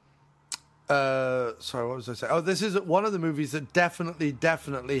 what was I saying? Oh, this is one of the movies that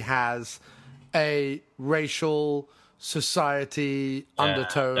definitely has a racial society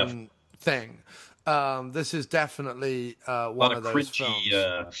undertone thing. This is definitely one of those films.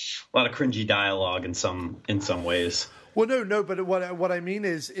 A lot of cringy dialogue in some ways. Well, no, but what I mean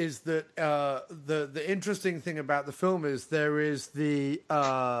is that the interesting thing about the film is there is the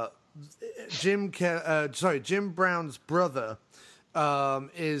Jim Brown's brother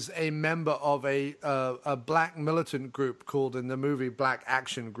is a member of a black militant group called in the movie Black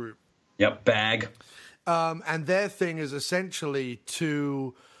Action Group. Yep, BAG. And their thing is essentially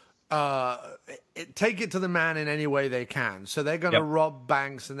to take it to the man in any way they can. So they're going to rob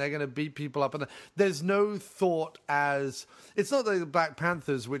banks and they're going to beat people up. And there's no thought as... It's not like the Black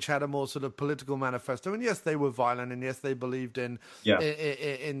Panthers, which had a more sort of political manifesto. And yes, they were violent, and yes, they believed in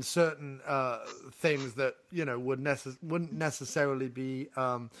certain things that, wouldn't necessarily be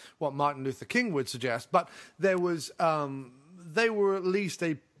what Martin Luther King would suggest. But there was... they were at least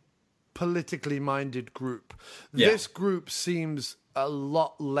a politically minded group. Yeah. This group seems a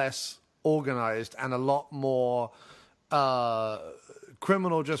lot less organized and a lot more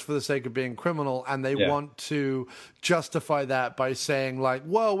criminal just for the sake of being criminal, and they want to justify that by saying, like,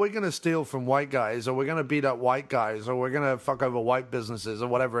 well, we're going to steal from white guys, or we're going to beat up white guys, or we're going to fuck over white businesses, or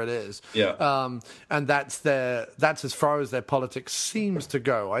whatever it is. And that's as far as their politics seems to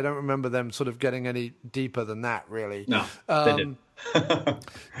go. I don't remember them sort of getting any deeper than that, really. No, they didn't.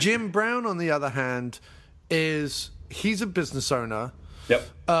 Jim Brown, on the other hand, he's a business owner. Yep.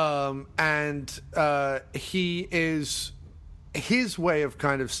 And he is... His way of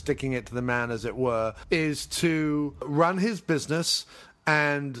kind of sticking it to the man, as it were, is to run his business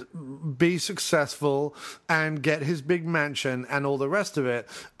and be successful and get his big mansion and all the rest of it.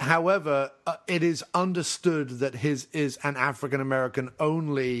 However, it is understood that his is an African-American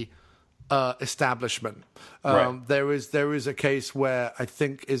only establishment. There is a case where I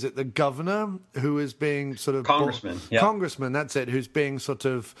think, is it the governor who is being sort of... Congressman, that's it, who's being sort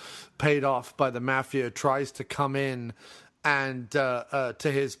of paid off by the mafia, tries to come in and to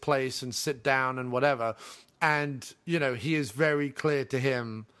his place and sit down and whatever. And, he is very clear to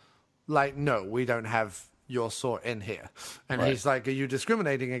him, like, no, we don't have your sort in here. And he's like, are you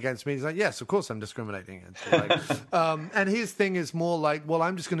discriminating against me? He's like, yes, of course I'm discriminating against you. Like, and his thing is more like, well,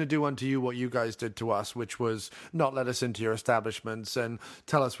 I'm just going to do unto you what you guys did to us, which was not let us into your establishments and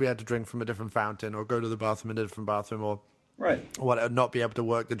tell us we had to drink from a different fountain or go to the bathroom in a different bathroom or... not be able to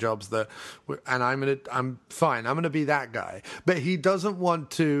work the jobs that, and I'm fine. I'm gonna be that guy. But he doesn't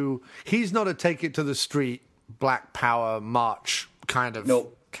want to. He's not a take it to the street, Black Power march kind of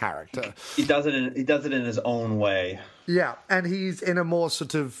character. He does it in his own way. Yeah, and he's in a more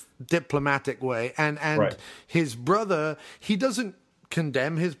sort of diplomatic way. And his brother, he doesn't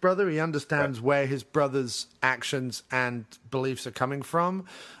condemn his brother. He understands where his brother's actions and beliefs are coming from.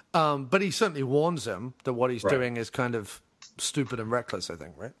 But he certainly warns him that what he's doing is kind of stupid and reckless, I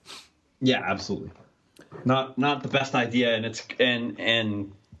think, right? Yeah, absolutely. Not the best idea, and it's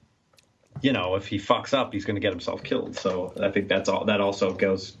and if he fucks up, he's going to get himself killed. So I think that also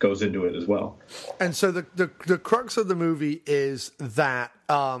goes into it as well. And so the crux of the movie is that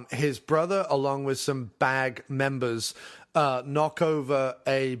his brother, along with some bag members, knock over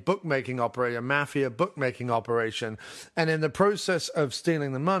a mafia bookmaking operation, and in the process of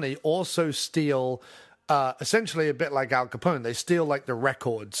stealing the money, also steal. Essentially, a bit like Al Capone, they steal like the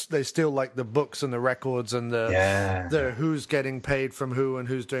records. They steal like the books and the records and the who's getting paid from who and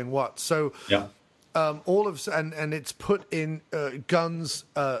who's doing what. So, and it's put in Gunn's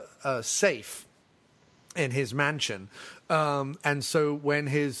safe in his mansion. And so when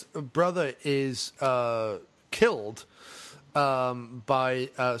his brother is killed by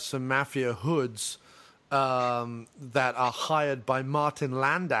some mafia hoods. That are hired by Martin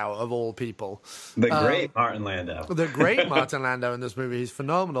Landau, of all people. The great Martin Landau. The great Martin Landau in this movie. He's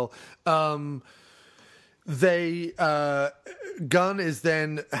phenomenal. Gunn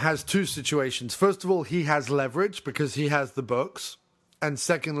has two situations. First of all, he has leverage because he has the books. And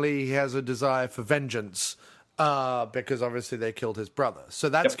secondly, he has a desire for vengeance because obviously they killed his brother. So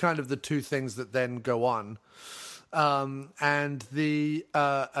that's kind of the two things that then go on. And the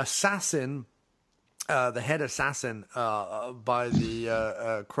assassin... the head assassin by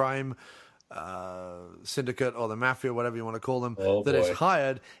the crime syndicate or the mafia, whatever you want to call them, is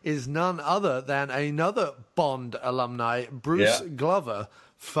hired is none other than another Bond alumni, Bruce Glover,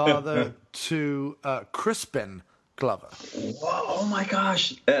 father to Crispin Glover. Whoa, oh my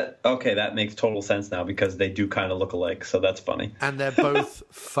gosh. Okay, that makes total sense now because they do kind of look alike, so that's funny. And they're both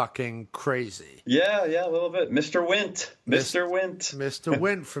fucking crazy. Yeah, a little bit. Mr. Wint. Mr.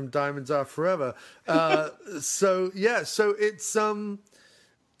 Wint from Diamonds Are Forever. So it's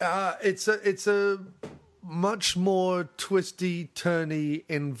a much more twisty, turny,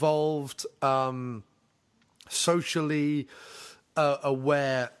 involved, socially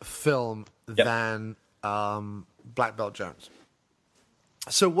aware film than Black Belt Jones.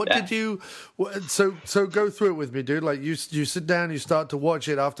 So what did you? So go through it with me, dude. Like you sit down, you start to watch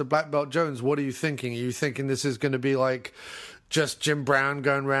it after Black Belt Jones. What are you thinking? Are you thinking this is going to be like just Jim Brown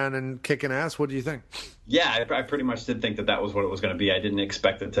going around and kicking ass? What do you think? Yeah, I pretty much did think that was what it was going to be. I didn't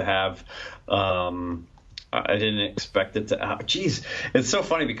expect it to have. I didn't expect it to. Geez, it's so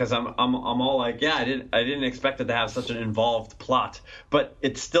funny because I'm all like, I didn't expect it to have such an involved plot, but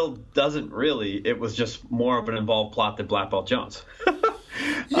it still doesn't really. It was just more of an involved plot than Black Belt Jones.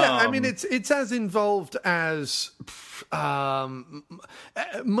 I mean, it's as involved as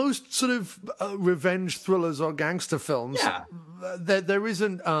most sort of revenge thrillers or gangster films. Yeah, there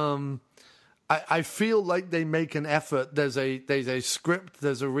isn't. I feel like they make an effort. There's a script.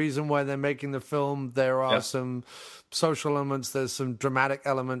 There's a reason why they're making the film. There are some social elements. There's some dramatic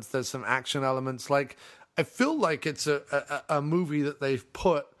elements. There's some action elements. Like I feel like it's a movie that they've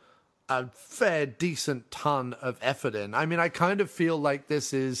put a fair decent ton of effort in. I mean, I kind of feel like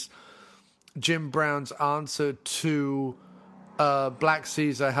this is Jim Brown's answer to Black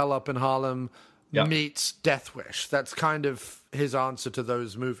Caesar, Hell Up in Harlem meets Death Wish. That's kind of his answer to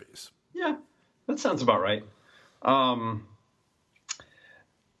those movies. Yeah. That sounds about right.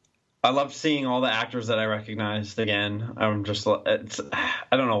 I loved seeing all the actors that I recognized again. I don't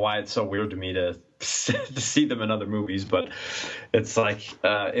know why it's so weird to me to see them in other movies, but it's like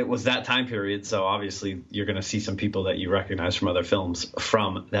it was that time period, so obviously you're going to see some people that you recognize from other films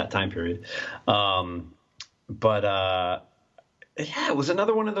from that time period. It was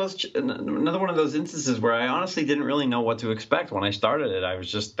another one of those instances where I honestly didn't really know what to expect when I started it. I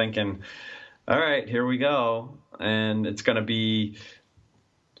was just thinking, all right, here we go. And it's going to be,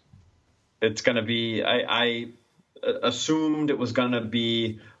 I assumed it was going to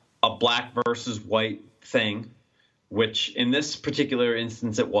be a black versus white thing, which in this particular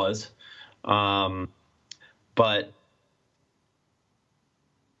instance it was. But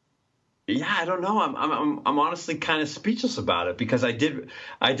yeah, I don't know. I'm honestly kind of speechless about it because I did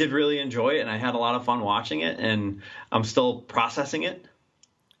really enjoy it and I had a lot of fun watching it and I'm still processing it.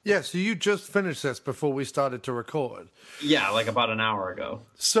 Yeah, so you just finished this before we started to record. Yeah, like about an hour ago.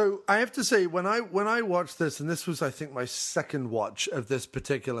 So I have to say, when I watched this, and this was, I think, my second watch of this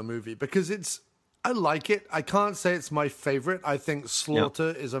particular movie, because I like it. I can't say it's my favorite. I think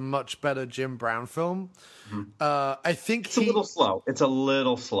Slaughter is a much better Jim Brown film. Mm-hmm. I think it's a little slow. It's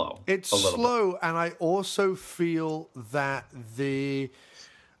slow, and I also feel that the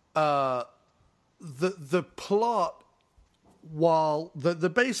plot, while the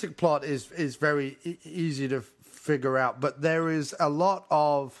basic plot is very easy to figure out, but there is a lot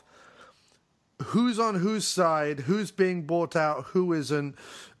of who's on whose side, who's being bought out, who isn't,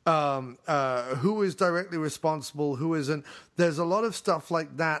 who is directly responsible, who isn't. There's a lot of stuff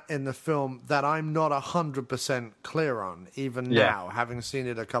like that in the film that I'm not 100% clear on, even now, having seen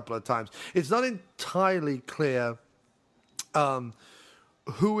it a couple of times. It's not entirely clear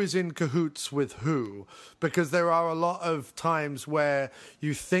who is in cahoots with who, because there are a lot of times where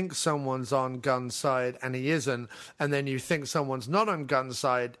you think someone's on Gunn's side and he isn't, and then you think someone's not on Gunn's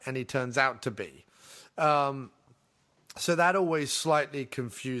side and he turns out to be. So that always slightly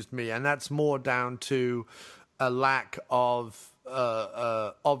confused me, and that's more down to a lack of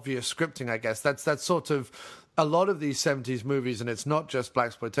obvious scripting, I guess. That's sort of a lot of these 70s movies, and it's not just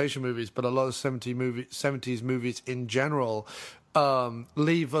blaxploitation movies, but a lot of 70s movies in general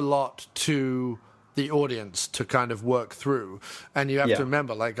leave a lot to the audience to kind of work through. And you have to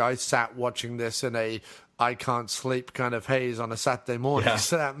remember, like, I sat watching this in a I can't sleep kind of haze on a Saturday morning,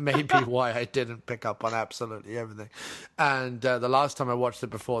 so that may be why I didn't pick up on absolutely everything. And the last time I watched it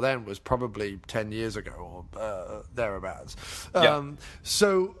before then was probably 10 years ago or thereabouts.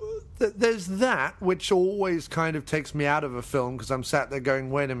 So there's that, which always kind of takes me out of a film, because I'm sat there going,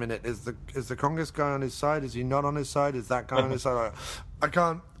 wait a minute, is the Congress guy on his side? Is he not on his side? Is that guy on his side? I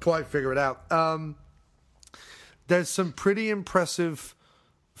can't quite figure it out. There's some pretty impressive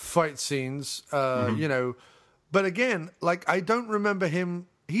fight scenes, you know, but again, like, I don't remember him.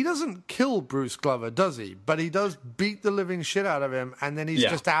 He doesn't kill Bruce Glover, does he? But he does beat the living shit out of him, and then he's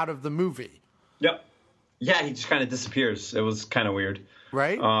just out of the movie. Yep. Yeah, he just kind of disappears. It was kind of weird,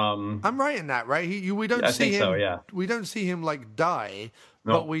 right? I'm right in that, right? We don't see him. So, yeah. We don't see him like die,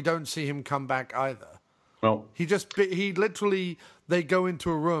 but we don't see him come back either. No, he literally, they go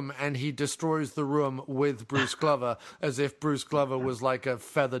into a room and he destroys the room with Bruce Glover as if Bruce Glover was like a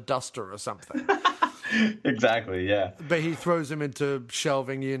feather duster or something. Exactly, yeah. But he throws him into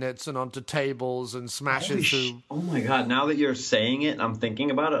shelving units and onto tables and smashes through. Oh my God, now that you're saying it, I'm thinking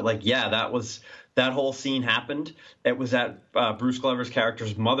about it. Like, yeah, that whole scene happened. It was at Bruce Glover's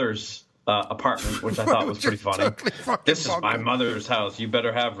character's mother's apartment, which I thought was pretty funny. Totally this is my mother's house. You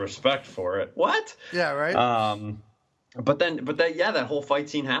better have respect for it. What? Yeah, right. But that whole fight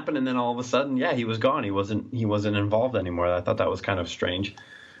scene happened, and then all of a sudden, he was gone. He wasn't involved anymore. I thought that was kind of strange.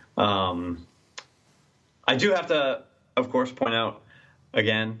 I do have to, of course, point out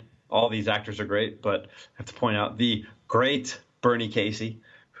again, all these actors are great, but I have to point out the great Bernie Casey,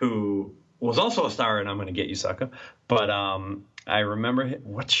 who was also a star in I'm Gonna Get You, Sucker. But I remember him.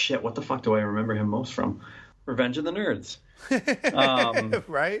 What the fuck do I remember him most from? Revenge of the Nerds.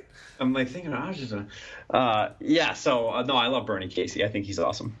 Right? I'm like thinking, I was just no, I love Bernie Casey. I think he's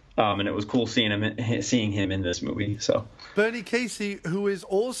awesome. And it was cool seeing him in this movie. So Bernie Casey, who is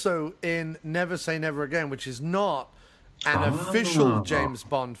also in Never Say Never Again, which is not an official James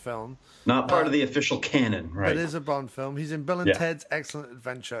Bond film. Not part of the official canon, right? It is a Bond film. He's in Bill and Ted's Excellent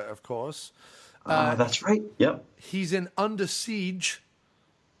Adventure, of course. That's right. Yep. He's in Under Siege.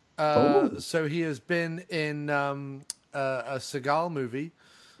 So he has been in a Seagal movie.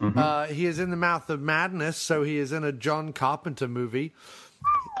 Mm-hmm. He is in The Mouth of Madness, so he is in a John Carpenter movie.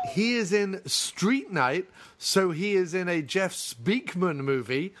 He is in Street Night, so he is in a Jeff Speakman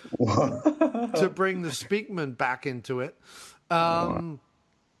movie to bring the Speakman back into it.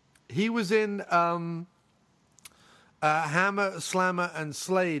 He was in Hammer, Slammer, and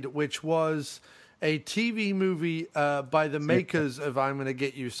Slade, which was a TV movie by the makers of I'm Gonna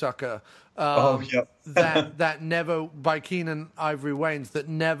Get You, Sucker. That never, by Keenan Ivory Wayans, that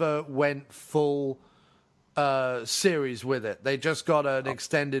never went full series with it. They just got an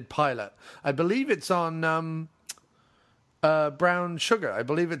extended pilot. I believe it's on Brown Sugar. I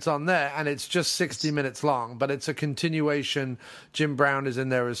believe it's on there, and it's just 60 minutes long, but it's a continuation. Jim Brown is in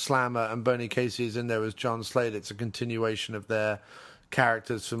there as Slammer, and Bernie Casey is in there as John Slade. It's a continuation of their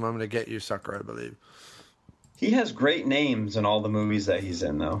characters from I'm Gonna Get You, Sucker, I believe. He has great names in all the movies that he's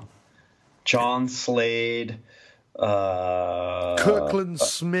in, though. John Slade, Kirkland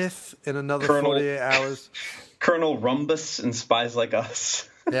Smith in Another 48 Hours, Colonel Rumbus in Spies Like Us.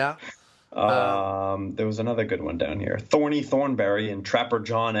 Yeah. There was another good one down here. Thorny Thornberry in Trapper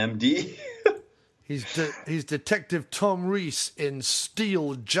John M.D. He's Detective Tom Reese in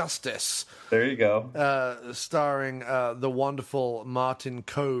Steel Justice. There you go. Starring the wonderful Martin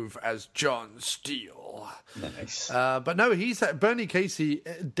Cove as John Steele. Nice. But no, Bernie Casey,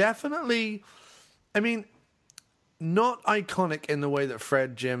 definitely, I mean, not iconic in the way that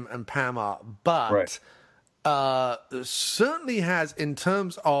Fred, Jim, and Pam are, but certainly has, in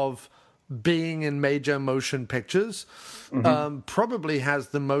terms of being in major motion pictures, probably has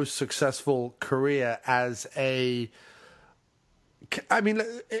the most successful career as a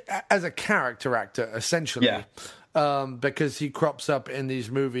character actor, essentially. because he crops up in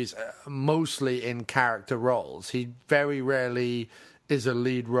these movies mostly in character roles. He very rarely is a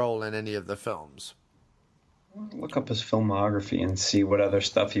lead role in any of the films. Look up his filmography and see what other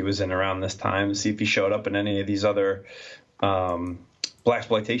stuff he was in around this time. See if he showed up in any of these other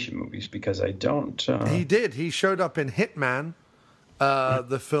blaxploitation movies, because I don't. He did. He showed up in Hitman,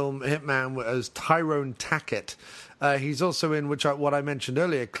 the film Hitman, as Tyrone Tackett. He's also in what I mentioned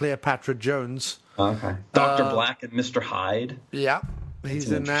earlier, Cleopatra Jones. Okay. Dr. Black and Mr. Hyde. Yeah,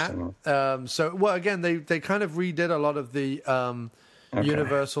 he's in that. Again, they kind of redid a lot of the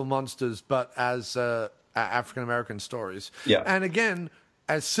Universal monsters, but as African American stories. Yeah. And again,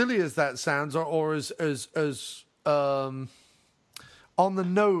 as silly as that sounds, or as on the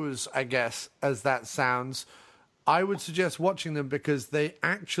nose, I guess, as that sounds, I would suggest watching them, because they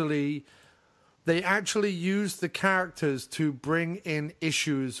actually use the characters to bring in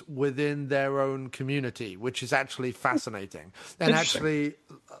issues within their own community, which is actually fascinating and actually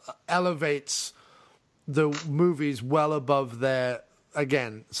elevates the movies well above their,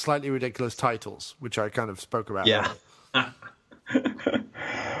 again, slightly ridiculous titles, which I kind of spoke about. Yeah.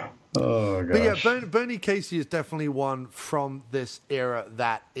 Oh, gosh. But yeah, Bernie Casey is definitely one from this era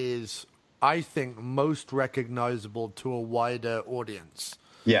that is, I think, most recognizable to a wider audience.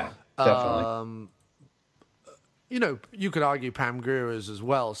 Yeah, definitely. You could argue Pam Grier is as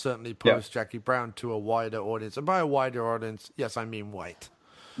well, certainly post Jackie Brown, to a wider audience. And by a wider audience, yes, I mean white.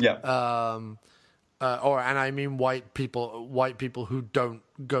 Yeah. And I mean white people who don't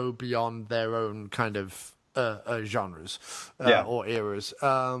go beyond their own kind of genres or eras.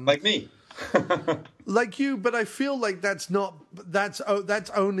 Like me. Like you, but I feel like that's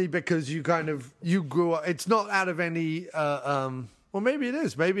only because you grew up. It's not out of any. Well, maybe it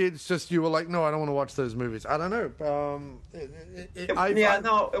is. Maybe it's just you were like, no, I don't want to watch those movies. I don't know. No,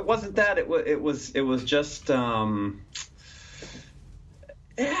 it wasn't that. It was just.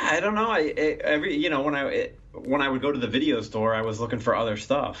 Yeah, I don't know. When I would go to the video store, I was looking for other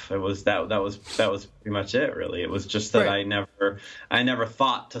stuff. It was that was pretty much it, really. It was just that I never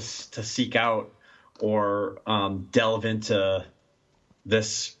thought to seek out or delve into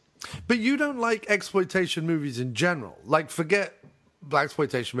this. But you don't like exploitation movies in general. Like, forget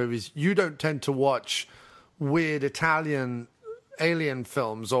blaxploitation movies. You don't tend to watch weird Italian alien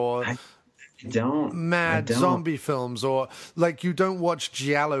films or zombie films, or like you don't watch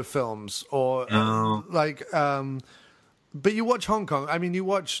giallo films, or but you watch Hong Kong. I mean,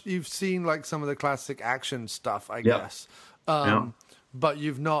 you've seen like some of the classic action stuff, I guess. But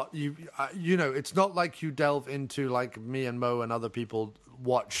you've not, it's not like you delve into, like me and Mo and other people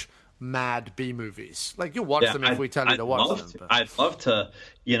watch mad B movies. Like, you'll watch them if we tell you to watch them. But I'd love to,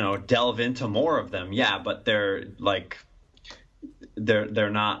 delve into more of them. Yeah, but they're like, they're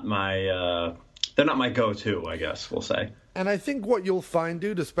not my go-to, I guess we'll say. And I think what you'll find,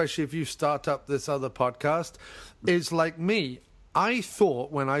 dude, especially if you start up this other podcast, is like me. I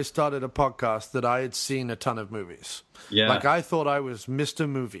thought when I started a podcast that I had seen a ton of movies. Yeah. Like, I thought I was Mr.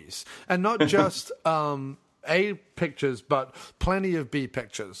 Movies. And not just A pictures, but plenty of B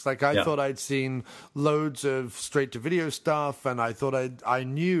pictures. Like, I thought I'd seen loads of straight-to-video stuff, and I thought I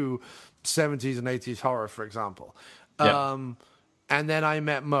knew 70s and 80s horror, for example. And then I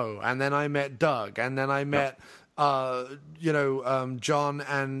met Mo, and then I met Doug, and then I met... John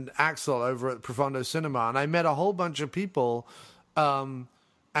and Axel over at Profondo Cinema, and I met a whole bunch of people, and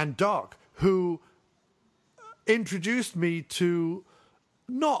Doc, who introduced me to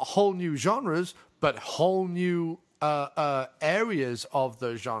not whole new genres, but whole new areas of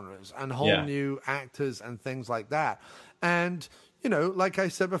those genres, and whole new actors and things like that. And like I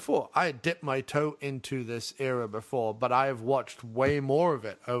said before, I had dipped my toe into this era before, but I have watched way more of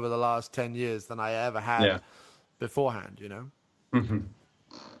it over the last 10 years than I ever had beforehand, Mm-hmm.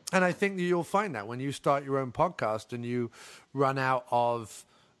 And I think that you'll find that when you start your own podcast and you run out of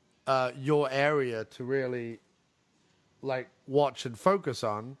your area to really like watch and focus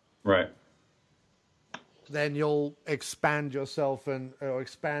on, right? Then you'll expand yourself or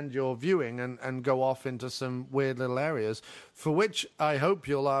expand your viewing and go off into some weird little areas, for which I hope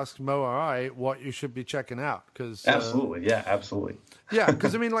you'll ask Mo or I what you should be checking out. Cause, absolutely. Absolutely. Yeah,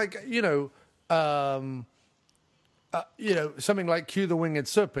 because I mean, like, something like Q the Winged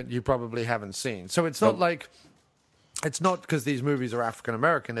Serpent you probably haven't seen. So it's not like, it's not because these movies are African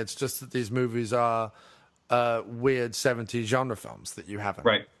American. It's just that these movies are weird 70s genre films that you haven't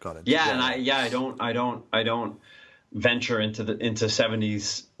got into. Yeah, and I don't venture into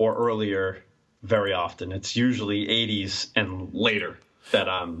 70s or earlier very often. It's usually 80s and later that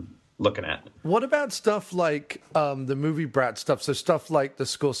I'm looking at. What about stuff like the movie brat stuff? So stuff like the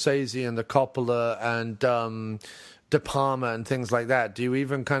Scorsese and the Coppola and De Palma and things like that. Do you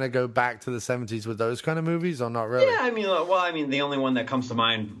even kind of go back to the 70s with those kind of movies, or not really? Yeah, I mean, the only one that comes to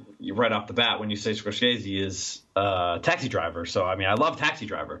mind right off the bat when you say Scorsese is Taxi Driver. So, I mean, I love Taxi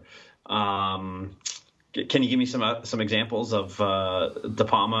Driver. Can you give me some examples of De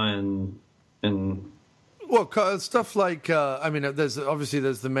Palma and Well, stuff like there's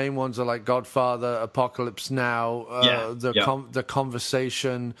the main ones are like Godfather, Apocalypse Now, the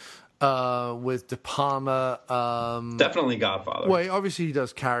Conversation with De Palma. Definitely Godfather. Well, obviously he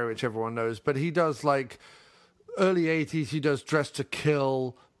does Carrie, which everyone knows, but he does like early 80s. He does Dress to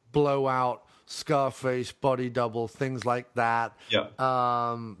Kill, Blowout, Scarface, Body Double, things like that. Yeah.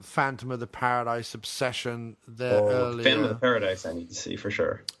 Phantom of the Paradise, Obsession. Earlier. Phantom of the Paradise, I need to see for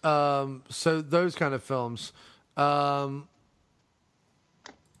sure. So those kind of films. Who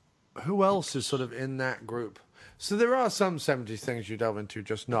else is sort of in that group? So there are some 70s things you delve into,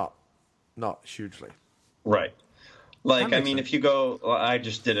 just not hugely. Right. Like, I mean, if you go, I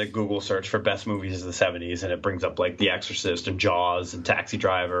just did a Google search for best movies of the 70s, and it brings up like The Exorcist and Jaws and Taxi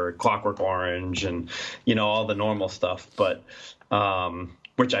Driver, Clockwork Orange, and all the normal stuff. But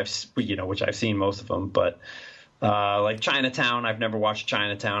which I've seen most of them. But like Chinatown, I've never watched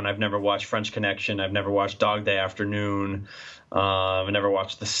Chinatown. I've never watched French Connection. I've never watched Dog Day Afternoon. I've never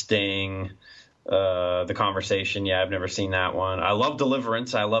watched The Sting. The Conversation, I've never seen that one. I love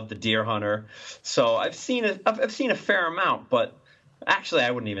Deliverance. I love The Deer Hunter. So I've seen a fair amount, but actually I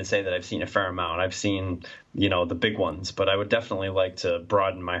wouldn't even say that I've seen a fair amount. I've seen the big ones, but I would definitely like to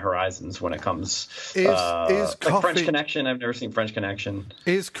broaden my horizons when it comes. Like French Connection. I've never seen French Connection.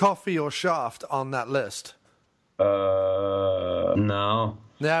 Is Coffee or Shaft on that list? No.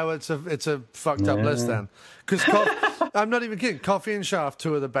 No, it's a fucked up list then. Because I'm not even kidding. Coffee and Shaft,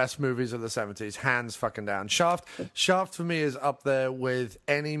 two of the best movies of the 70s, hands fucking down. Shaft for me is up there with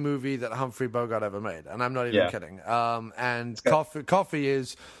any movie that Humphrey Bogart ever made, and I'm not even kidding. And Coffee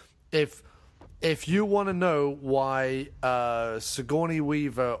is, if you want to know why Sigourney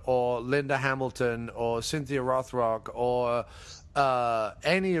Weaver or Linda Hamilton or Cynthia Rothrock or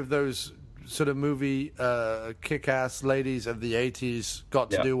any of those sort of movie kick-ass ladies of the 80s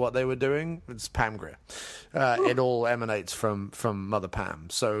got to do what they were doing, it's Pam Grier. It all emanates from Mother Pam.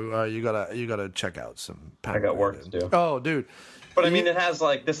 So you gotta check out some Pam. I got work to do. Oh, dude. But I mean, it has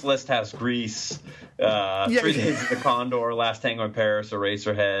like this list has Grease, 3 Days of the Condor, Last Tango in Paris,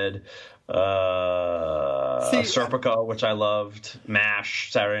 Eraserhead, Serpico, which I loved,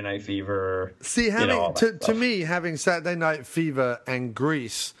 MASH, Saturday Night Fever. See, to me, having Saturday Night Fever and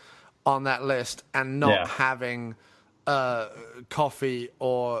Grease on that list and not having Coffee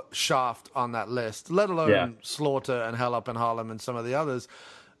or Shaft on that list, let alone Slaughter and Hell Up in Harlem and some of the others,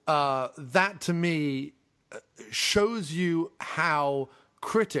 that to me shows you how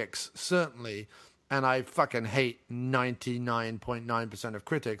critics, certainly, and I fucking hate 99.9% of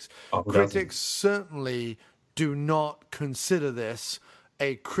critics, critics certainly do not consider this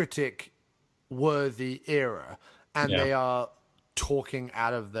a critic-worthy era, and they are talking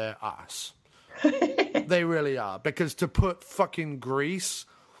out of their ass. They really are, because to put fucking Grease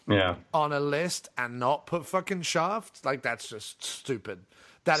on a list and not put fucking Shaft, like, that's just stupid.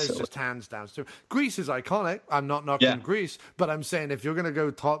 That is just hands down stupid. Grease is iconic. I'm not knocking Grease, but I'm saying if you're going to go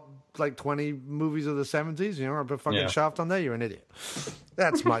top like 20 movies of the 70s, I put fucking Shaft on there, you're an idiot.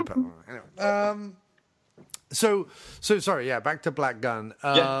 That's my point. Anyway, so sorry, back to Black Gunn.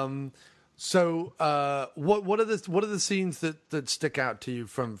 So, what are the scenes that stick out to you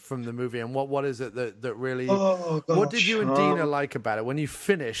from the movie, and what is it that really? What did you and Dina like about it when you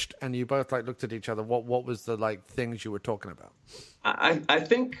finished and you both like looked at each other? What was the like things you were talking about? I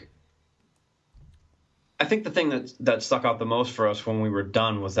think the thing that stuck out the most for us when we were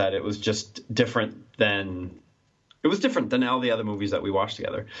done was that it was just different than. It was different than all the other movies that we watched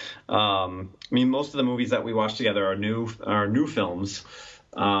together. I mean, most of the movies that we watched together are new films.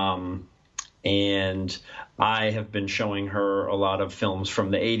 And I have been showing her a lot of films from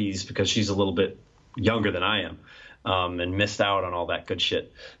the 80s because she's a little bit younger than I am, and missed out on all that good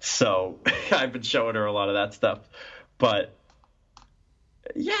shit. So I've been showing her a lot of that stuff. But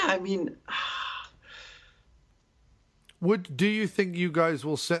yeah, I mean, do you think you guys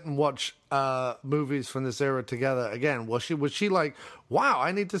will sit and watch movies from this era together again? Was she like, wow,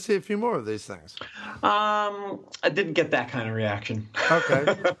 I need to see a few more of these things? I didn't get that kind of reaction.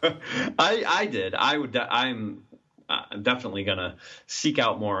 Okay. I did. I'm definitely gonna seek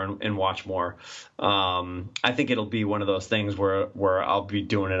out more and watch more. I think it'll be one of those things where I'll be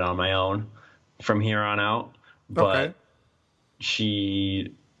doing it on my own from here on out. But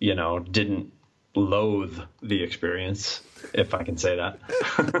she didn't loathe the experience, if I can say that.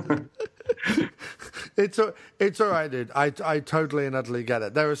 It's all right, dude. I totally and utterly get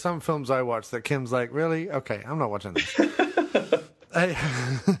it. There are some films I watch that Kim's like, really? Okay, I'm not watching this. And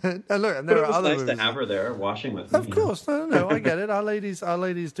look, and there are other nice movies to have her there watching with me. Of course, no, I get it. Our ladies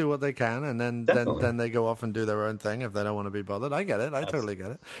do what they can, and then they go off and do their own thing if they don't want to be bothered. I get it. I totally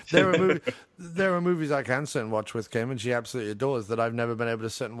get it. There are movies I can sit and watch with Kim, and she absolutely adores, that I've never been able to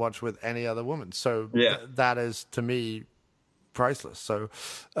sit and watch with any other woman. So that is, to me, priceless. So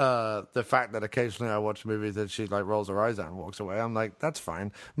the fact that occasionally I watch movies that she like rolls her eyes at and walks away, I'm like, that's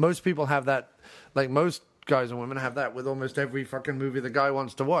fine. Most people have that, like most guys and women have that with almost every fucking movie the guy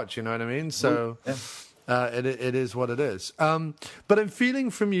wants to watch, you know what I mean? So it is what it is. But I'm feeling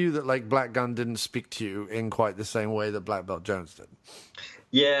from you that like Black Gunn didn't speak to you in quite the same way that Black Belt Jones did.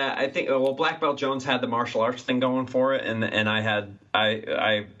 Yeah, I think Black Belt Jones had the martial arts thing going for it, and I had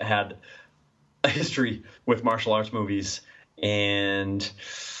a history with martial arts movies, and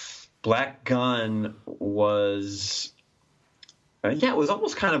Black Gunn was it was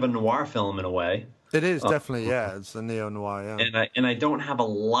almost kind of a noir film in a way. It is definitely, it's a neo-noir, yeah. And I don't have a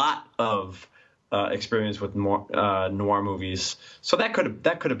lot of experience with noir movies, so that could have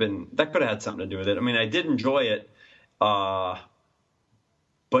had something to do with it. I mean, I did enjoy it, but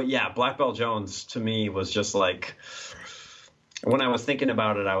yeah, Black Belt Jones to me was just like, when I was thinking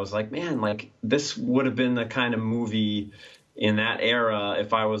about it, I was like, man, like this would have been the kind of movie in that era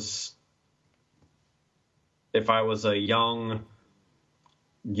if I was a young,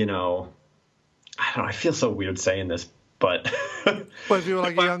 I don't know, I feel so weird saying this, but well, if you were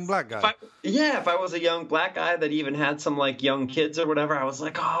like a young black guy. If I was a young black guy that even had some like young kids or whatever, I was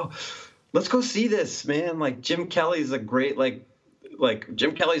like, oh, let's go see this, man. Like Jim Kelly's a great like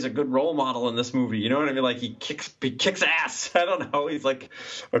Jim Kelly's a good role model in this movie. You know what I mean? Like he kicks ass. I don't know. He's like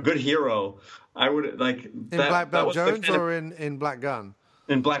a good hero. I would like in Black Belt Jones or in Black Gunn?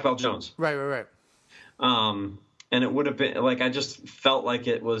 In Black Belt Jones. Right. And it would have been like, I just felt like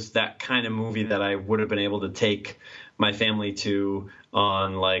it was that kind of movie that I would have been able to take my family to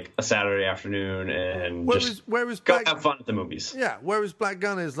on like a Saturday afternoon and go have fun at the movies. Yeah. Whereas Black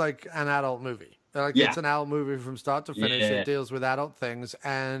Gunn is like an adult movie. Like it's an adult movie from start to finish. It deals with adult things,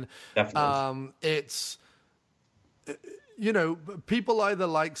 and it's, people either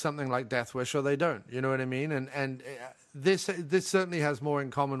like something like Death Wish or they don't. You know what I mean? And this certainly has more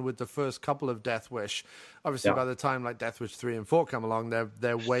in common with the first couple of Death Wish. Obviously, by the time like Death Wish 3 and 4 come along,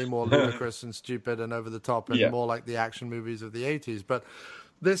 they're way more ludicrous and stupid and over the top and more like the action movies of the 80s. But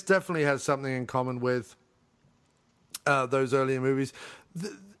this definitely has something in common with those earlier movies.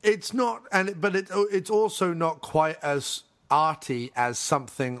 It's not, but it's also not quite as arty as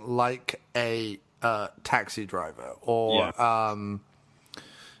something like a Taxi Driver or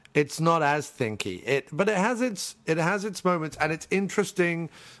it's not as thinky. But it has its moments, and it's interesting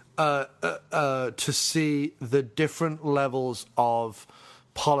to see the different levels of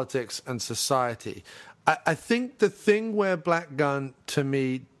politics and society. I think the thing where Black Gunn to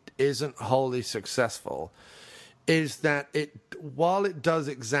me isn't wholly successful is that while it does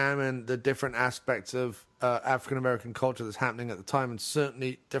examine the different aspects of African American culture that's happening at the time, and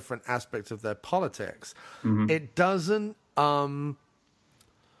certainly different aspects of their politics, it doesn't offer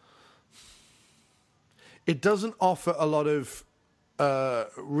a lot of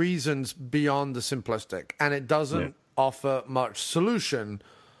reasons beyond the simplistic, and it doesn't offer much solution.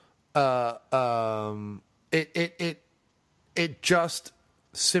 It just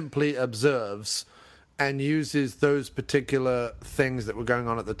simply observes and uses those particular things that were going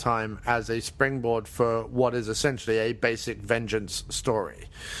on at the time as a springboard for what is essentially a basic vengeance story.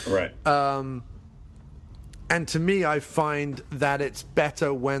 Right. And to me, I find that it's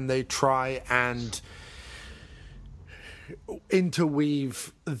better when they try and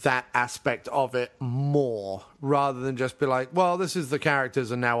interweave that aspect of it more, rather than just be like, well, this is the characters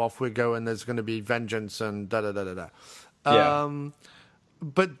and now off we go and there's going to be vengeance and da-da-da-da-da.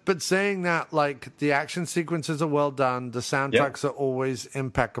 But saying that, like, the action sequences are well done, the soundtracks are always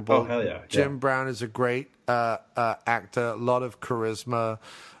impeccable. Oh, hell yeah. Jim Brown is a great actor, a lot of charisma.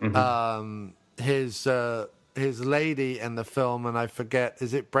 His lady in the film, and I forget,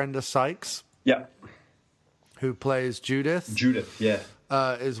 is it Brenda Sykes? Yeah. Who plays Judith? Judith, yeah.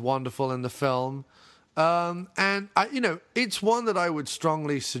 Is wonderful in the film. And, it's one that I would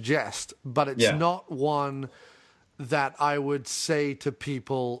strongly suggest, but it's not one that I would say to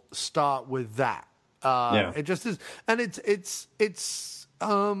people, start with that. It just is. And it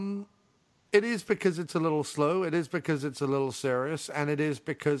is because it's a little slow. It is because it's a little serious. And it is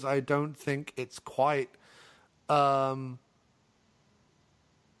because I don't think it's quite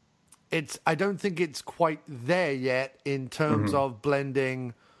I don't think it's quite there yet in terms of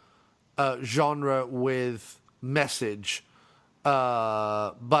blending genre with message.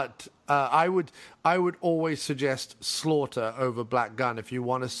 But I would always suggest Slaughter over Black Gunn if you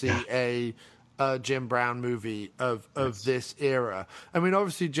want to see a Jim Brown movie of this era. I mean,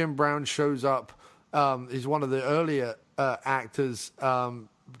 obviously Jim Brown shows up. He's one of the earlier actors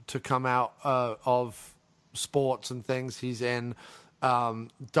to come out of sports and things. He's in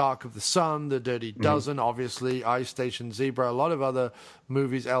Dark of the Sun, The Dirty Dozen, obviously, Ice Station Zebra, a lot of other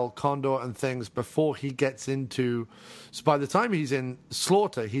movies, El Condor and things before he gets into... So by the time he's in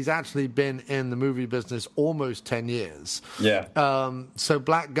Slaughter, he's actually been in the movie business almost 10 years. Yeah. So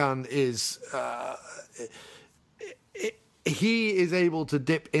Black Gunn is... he is able to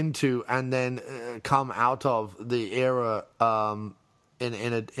dip into and then come out of the era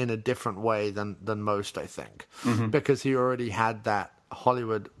in a different way than most, I think, because he already had that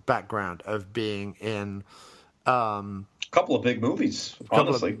Hollywood background of being in a couple of big movies,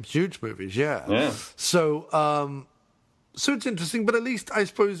 honestly, huge movies, yeah. So it's interesting, but at least I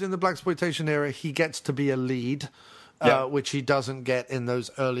suppose in the blaxploitation era, he gets to be a lead. Which he doesn't get in those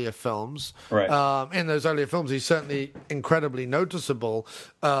earlier films. Right. In those earlier films, he's certainly incredibly noticeable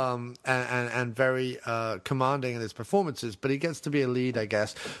and very commanding in his performances, but he gets to be a lead, I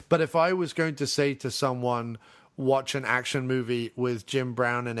guess. But if I was going to say to someone, watch an action movie with Jim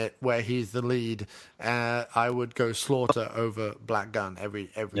Brown in it where he's the lead, I would go Slaughter over Black Gunn every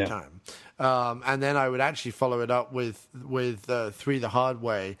time. And then I would actually follow it up with Three the Hard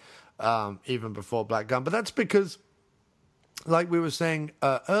Way, even before Black Gunn. But that's because... like we were saying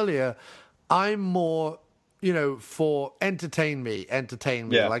earlier, I'm more, for entertain me.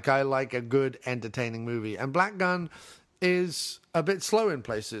 Yeah. Like, I like a good, entertaining movie. And Black Gunn is a bit slow in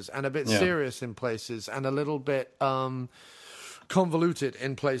places and a bit serious in places and a little bit convoluted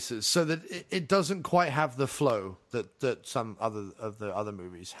in places, so that it doesn't quite have the flow that some of the other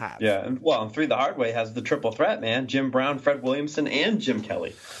movies have. Yeah, and Three the Hard Way has the triple threat, man. Jim Brown, Fred Williamson, and Jim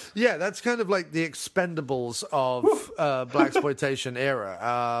Kelly. Yeah, that's kind of like the Expendables of blaxploitation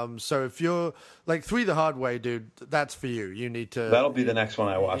era. So if you're like Three the Hard Way, dude, that's for you. You need to... That'll be the next one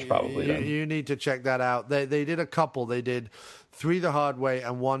I watch, probably. You need to check that out. They did a couple. They did Three the Hard Way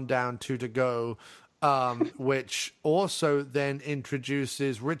and One Down, Two to Go, which also then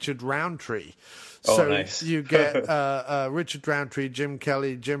introduces Richard Roundtree. So nice. You get Richard Roundtree, Jim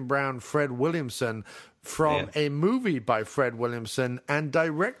Kelly, Jim Brown, Fred Williamson from a movie by Fred Williamson and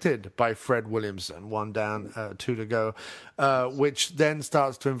directed by Fred Williamson, One Down, Two to Go, which then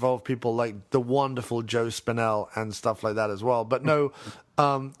starts to involve people like the wonderful Joe Spinell and stuff like that as well. But no,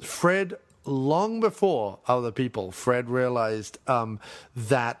 Fred... long before other people, Fred realized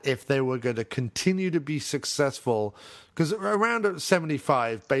that if they were going to continue to be successful, because around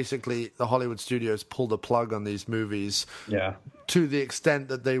 75, basically, the Hollywood studios pulled the plug on these movies. Yeah. To the extent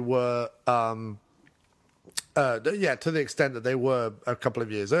that they were, to the extent that they were a couple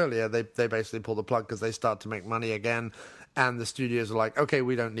of years earlier, they basically pulled the plug because they start to make money again, and the studios are like, okay,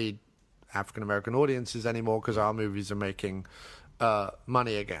 we don't need African American audiences anymore because our movies are making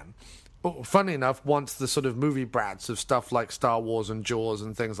money again. Funny enough, once the sort of movie brats of stuff like Star Wars and Jaws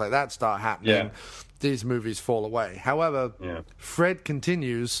and things like that start happening, these movies fall away. However, Fred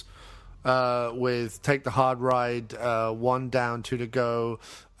continues with Take the Hard Ride, One Down, Two to Go,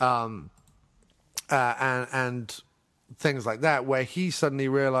 and things like that, where he suddenly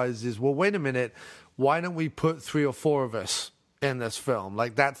realizes, well, wait a minute, why don't we put 3 or 4 of us in this film?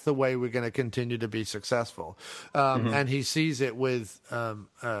 Like, that's the way we're going to continue to be successful. And he sees it with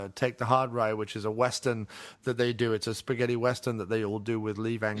Take the Hard Ride, which is a Western that they do. It's a spaghetti Western that they all do with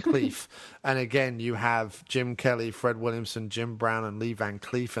Lee Van Cleef. And again, you have Jim Kelly, Fred Williamson, Jim Brown, and Lee Van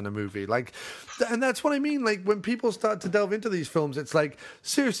Cleef in a movie. Like, and that's what I mean. Like, when people start to delve into these films, it's like,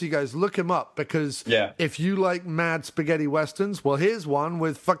 seriously, guys, look him up, because if you like mad spaghetti Westerns, well, here's one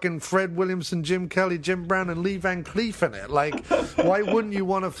with fucking Fred Williamson, Jim Kelly, Jim Brown, and Lee Van Cleef in it. Like, why wouldn't you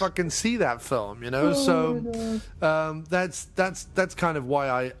want to fucking see that film, So that's kind of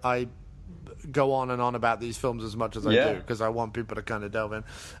why I go on and on about these films as much as I do, because I want people to kind of delve in.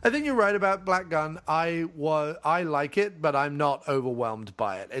 I think you're right about Black Gunn. I like it, but I'm not overwhelmed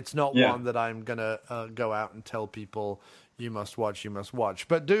by it. It's not one that I'm gonna go out and tell people you must watch.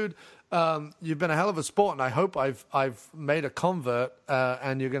 But dude, you've been a hell of a sport, and I hope I've made a convert,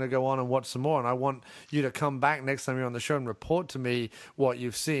 and you're going to go on and watch some more. And I want you to come back next time you're on the show and report to me what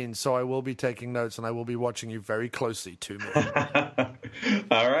you've seen. So I will be taking notes, and I will be watching you very closely too.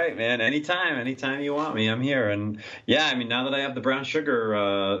 All right, man. Anytime you want me, I'm here. And yeah, I mean, now that I have the Brown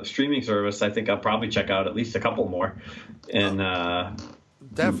Sugar streaming service, I think I'll probably check out at least a couple more. And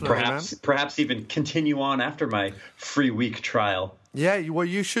Definitely, perhaps even continue on after my free week trial. Yeah, well,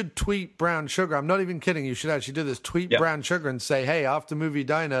 you should tweet Brown Sugar. I'm not even kidding. You should actually do this. Tweet Brown Sugar and say, hey, After Movie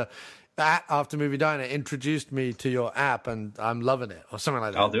Diner introduced me to your app, and I'm loving it, or something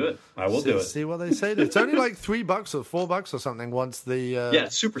like that. I'll do it. I will do it. See what they say. It's only like $3 or $4 or something once the... yeah,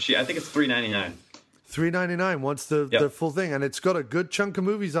 it's super cheap. I think it's $3.99. $3.99 once the full thing, and it's got a good chunk of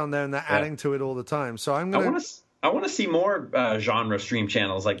movies on there, and they're adding to it all the time. So I'm going to... I want to see more genre stream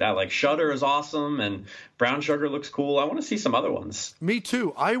channels like that. Like Shudder is awesome, and Brown Sugar looks cool. I want to see some other ones. Me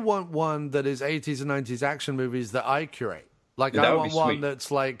too. I want one that is 80s and 90s action movies that I curate. Like, I want one that's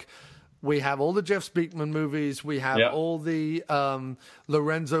like... We have all the Jeff Speakman movies. We have all the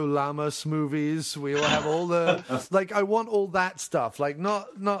Lorenzo Lamas movies. We all have all the... like, I want all that stuff. Like,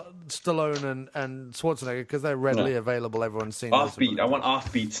 not Stallone and Schwarzenegger, because they're readily available. Everyone's seen offbeat. I want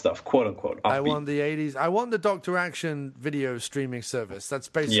offbeat stuff, quote unquote. Offbeat. I want the 80s. I want the Dr. Action video streaming service. That's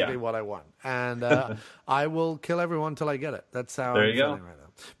basically what I want. And I will kill everyone till I get it. That's how I'm feeling right now.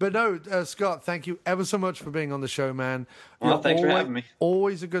 But no, Scott, thank you ever so much for being on the show, man. Thanks for having me.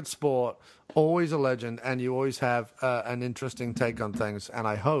 Always a good sport, always a legend, and you always have an interesting take on things. And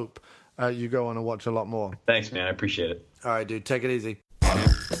I hope you go on and watch a lot more. Thanks, man. I appreciate it. All right, dude. Take it easy.